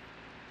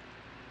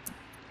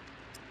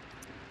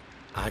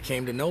 I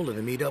came to NOLA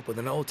to meet up with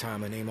an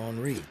old-timer named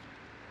Henri.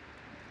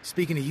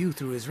 Speaking to you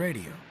through his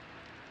radio.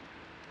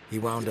 He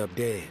wound up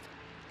dead,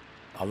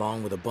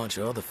 along with a bunch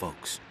of other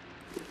folks.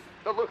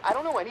 No, look, I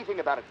don't know anything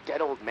about a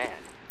dead old man.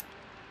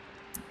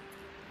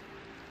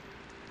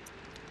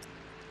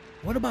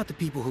 What about the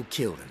people who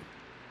killed him?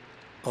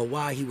 Or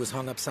why he was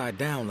hung upside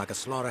down like a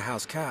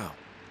slaughterhouse cow?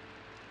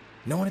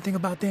 Know anything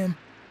about them?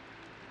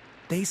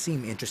 They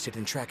seem interested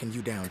in tracking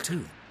you down,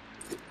 too.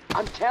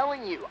 I'm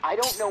telling you, I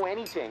don't know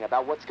anything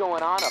about what's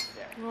going on up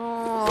there.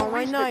 Oh, There's no my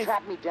reason to knife.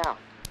 track me down.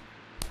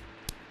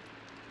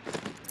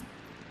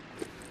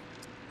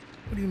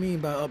 What do you mean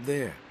by up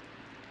there?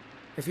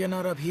 If you're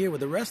not up here with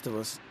the rest of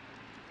us,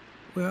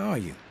 where are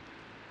you?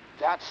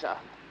 That's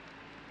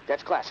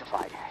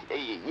classified.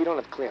 You don't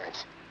have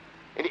clearance.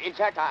 In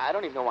fact, I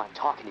don't even know why I'm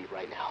talking to you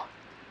right now.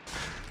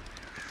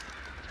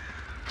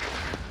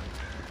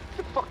 What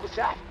the fuck was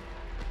that?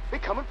 They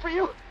coming for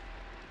you?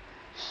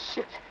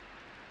 Shit.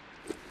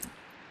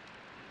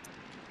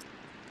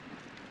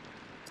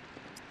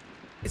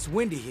 It's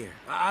windy here.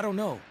 I don't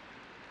know.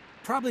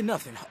 Probably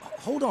nothing.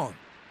 Hold on.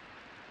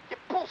 You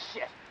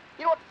bullshit.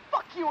 You know what?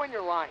 Fuck you and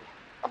your line.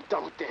 I'm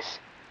done with this.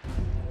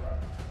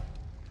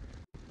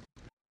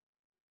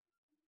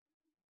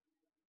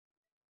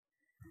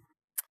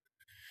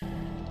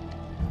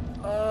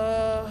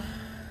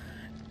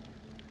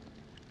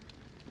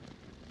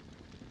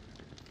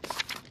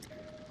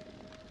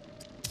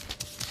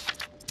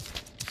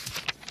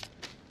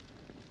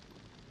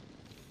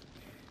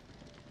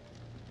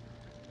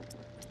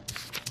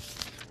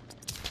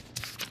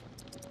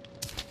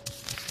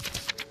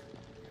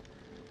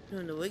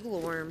 Doing the wiggle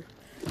worm.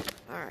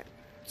 Alright,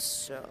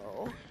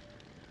 so...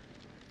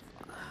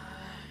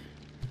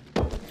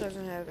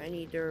 doesn't have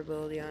any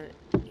durability on it.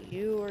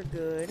 You are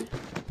good.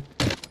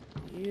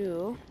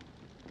 You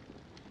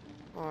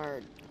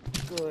are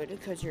good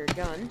because you're a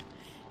gun.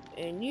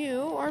 And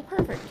you are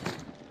perfect.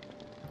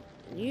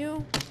 And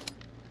you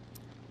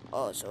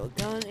also a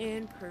gun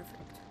and perfect.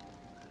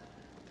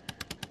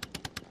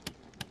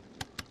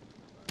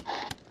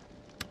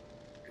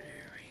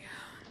 There we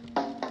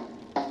go.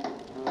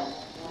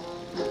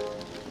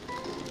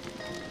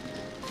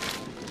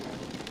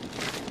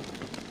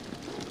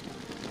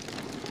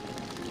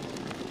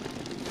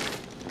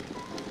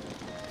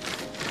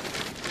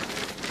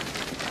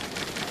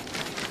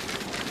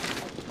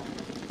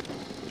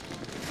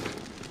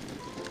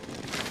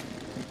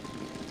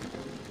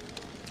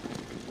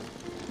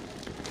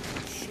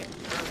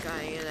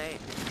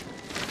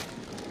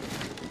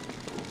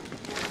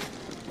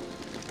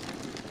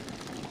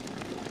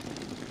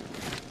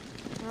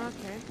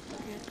 Okay,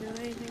 can't do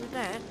anything with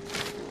that.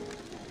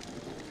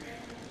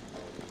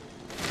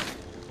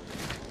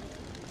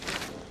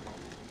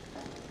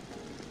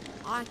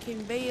 I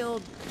can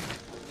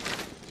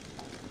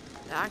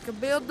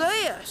build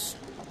this.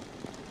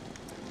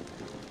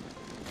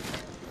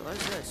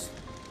 What's this?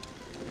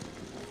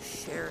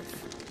 Sheriff.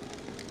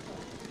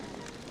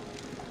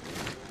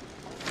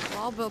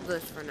 Well, I'll build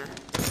this for now.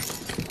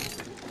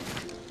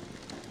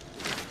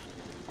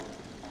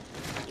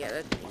 Yeah,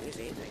 that didn't use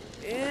anything.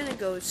 And it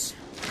goes.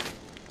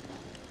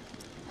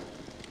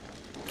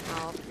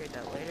 I'll upgrade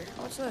that later.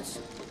 What's this?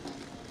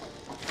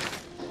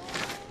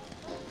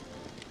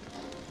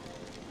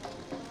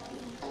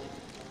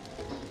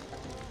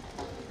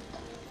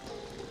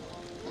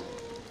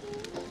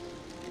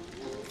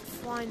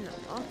 Flying them.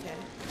 Okay.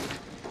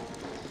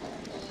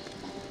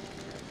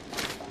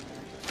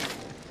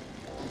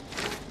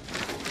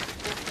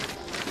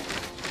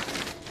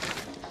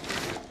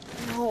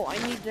 No, I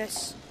need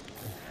this.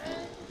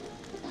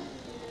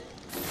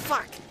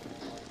 Fuck.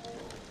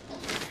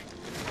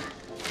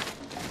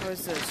 What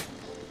is this?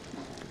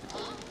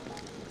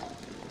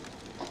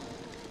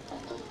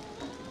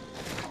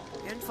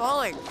 And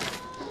falling.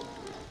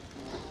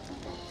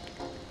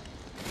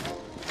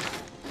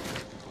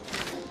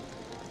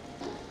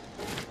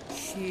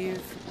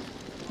 Chief.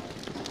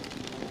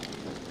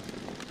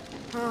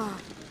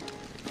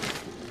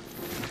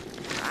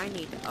 I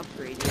need to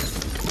upgrade you.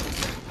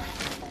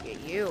 Get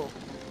you.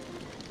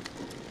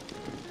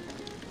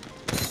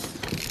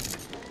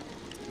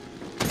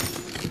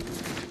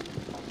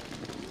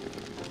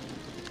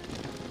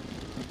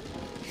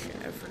 Shit,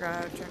 I forgot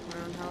how to check my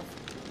own health.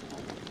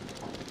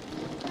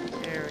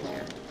 There we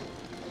go.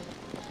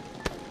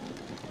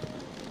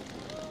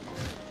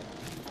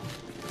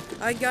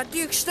 I got the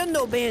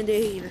extendo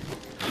band-aid.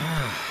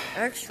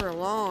 Extra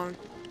long.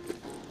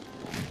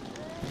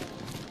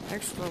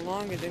 Extra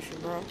long edition,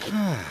 bro.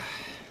 How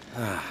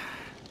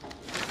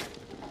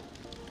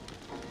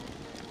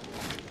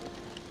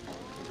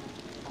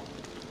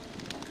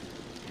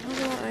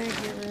do I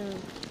get rid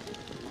of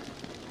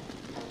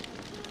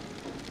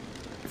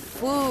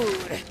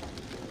food?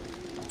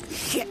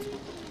 Shit.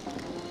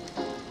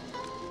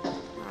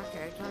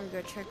 Okay, time to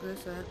go check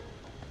this out.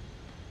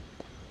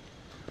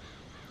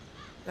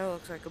 That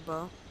looks like a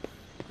bow.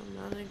 I'm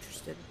not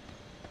interested.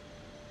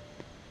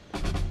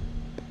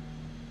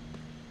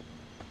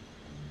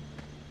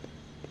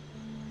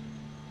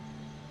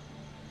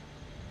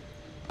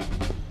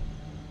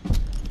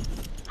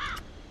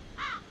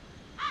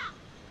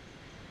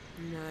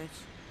 Nice.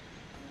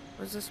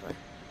 What's this way?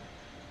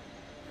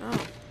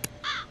 Oh.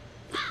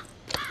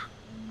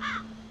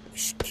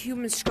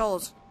 Human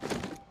skulls.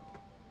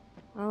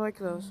 I like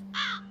those.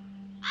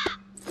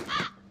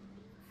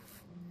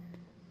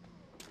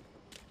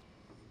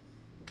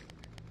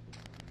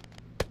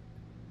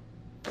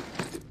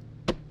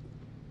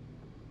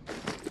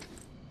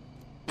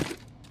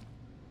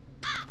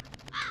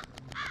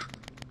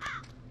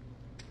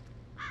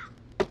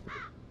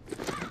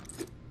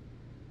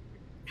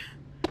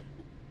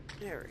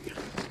 There we go.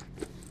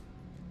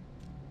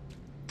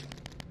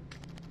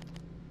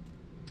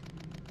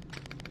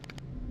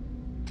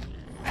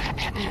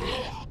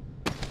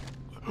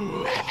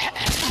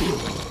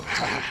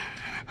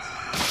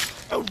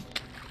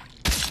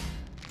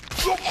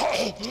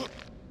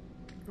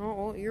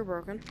 Oh, you're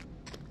broken.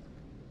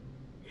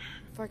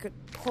 If I could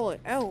pull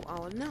it out, I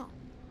would know.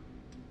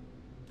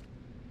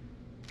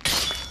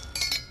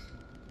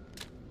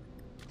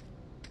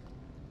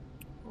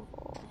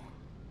 Oh.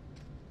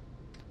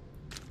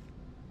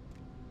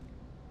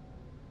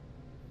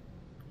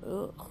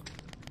 Ugh.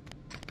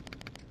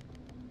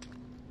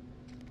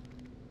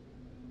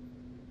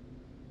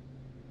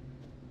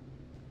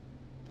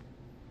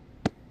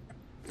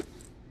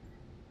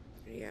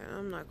 Yeah,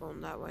 I'm not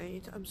going that way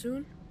anytime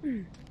soon.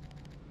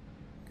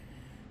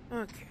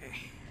 Okay.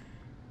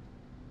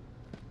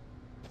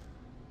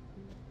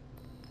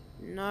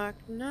 Knock,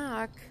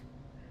 knock.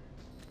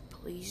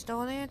 Please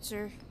don't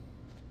answer.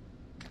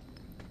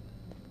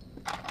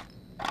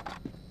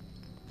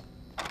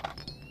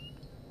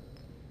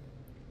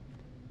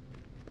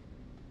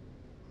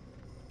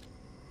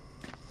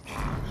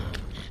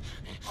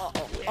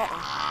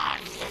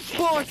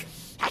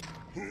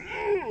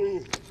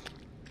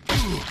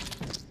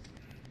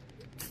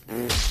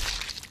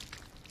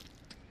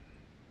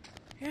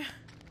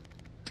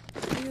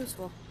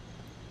 rifle.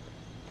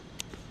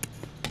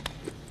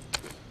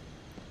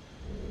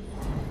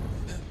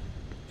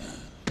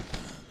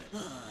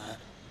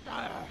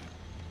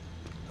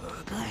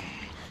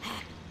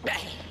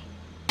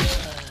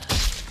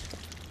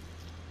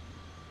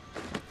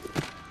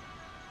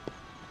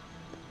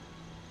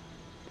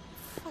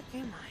 Fuck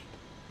am I?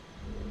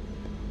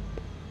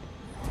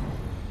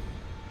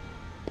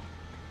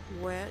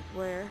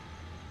 Where?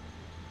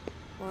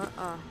 What?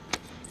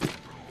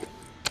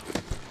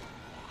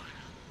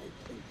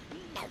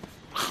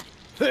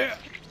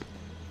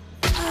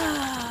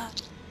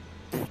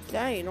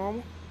 That ain't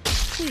normal.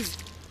 Please.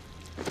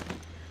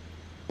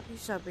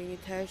 Please stop being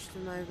attached to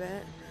my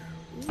bed.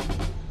 Ooh.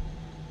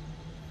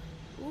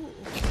 Ooh.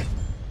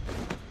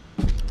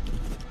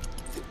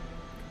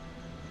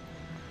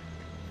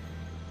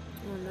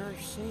 Oh, no,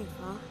 safe,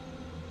 huh?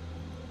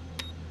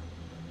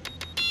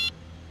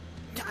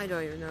 I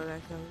don't even know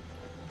that code.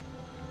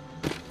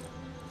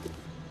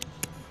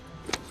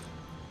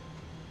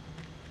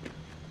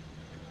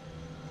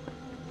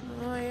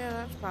 Oh yeah,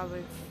 that's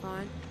probably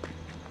fine.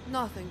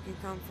 Nothing can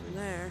come from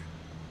there.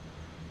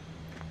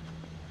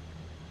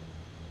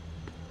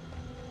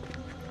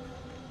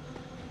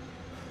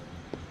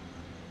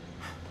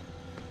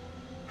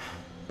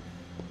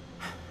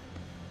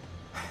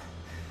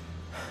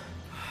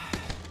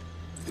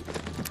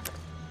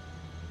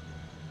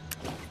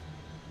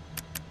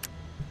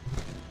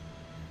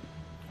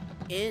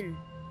 In.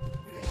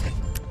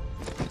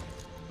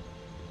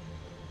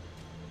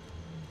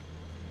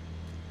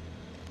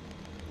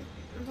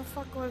 What the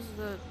fuck was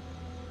the...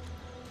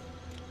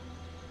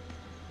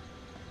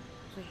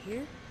 Is it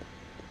here?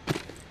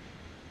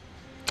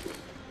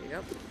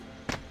 Yep.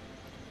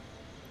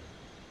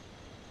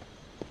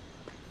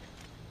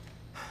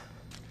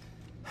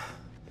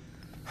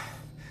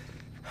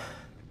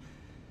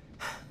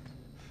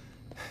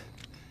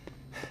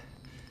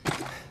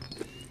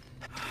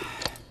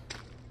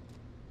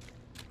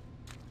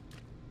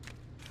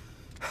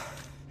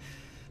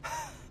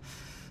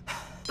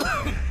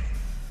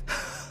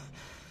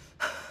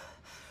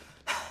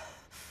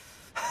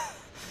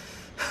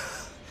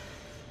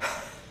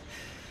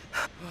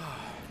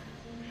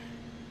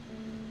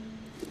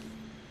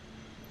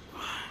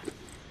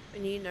 I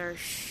need another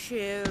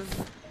shiv.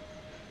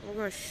 I'm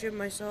gonna shiv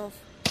myself.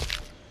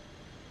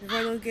 If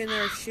I don't get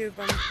another shiv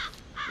on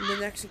the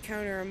next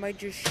encounter, I might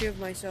just shiv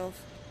myself.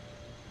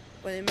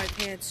 But in my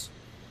pants.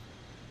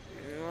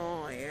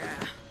 Oh,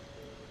 yeah.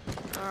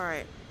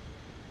 Alright.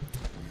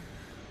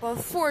 Well,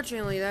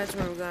 fortunately, that's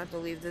where I'm gonna have to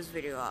leave this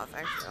video off.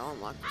 Actually, I'll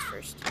unlock this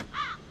first.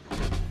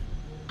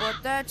 But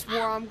that's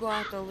where I'm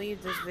gonna have to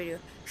leave this video.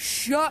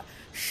 Shut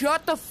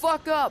the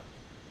fuck up!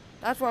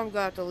 That's where I'm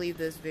gonna have to leave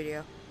this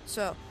video.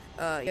 So,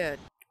 yeah.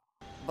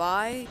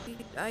 Bye,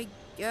 I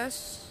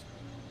guess.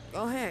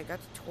 Oh, hey, I got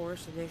the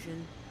Taurus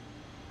edition.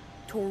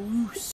 Taurus.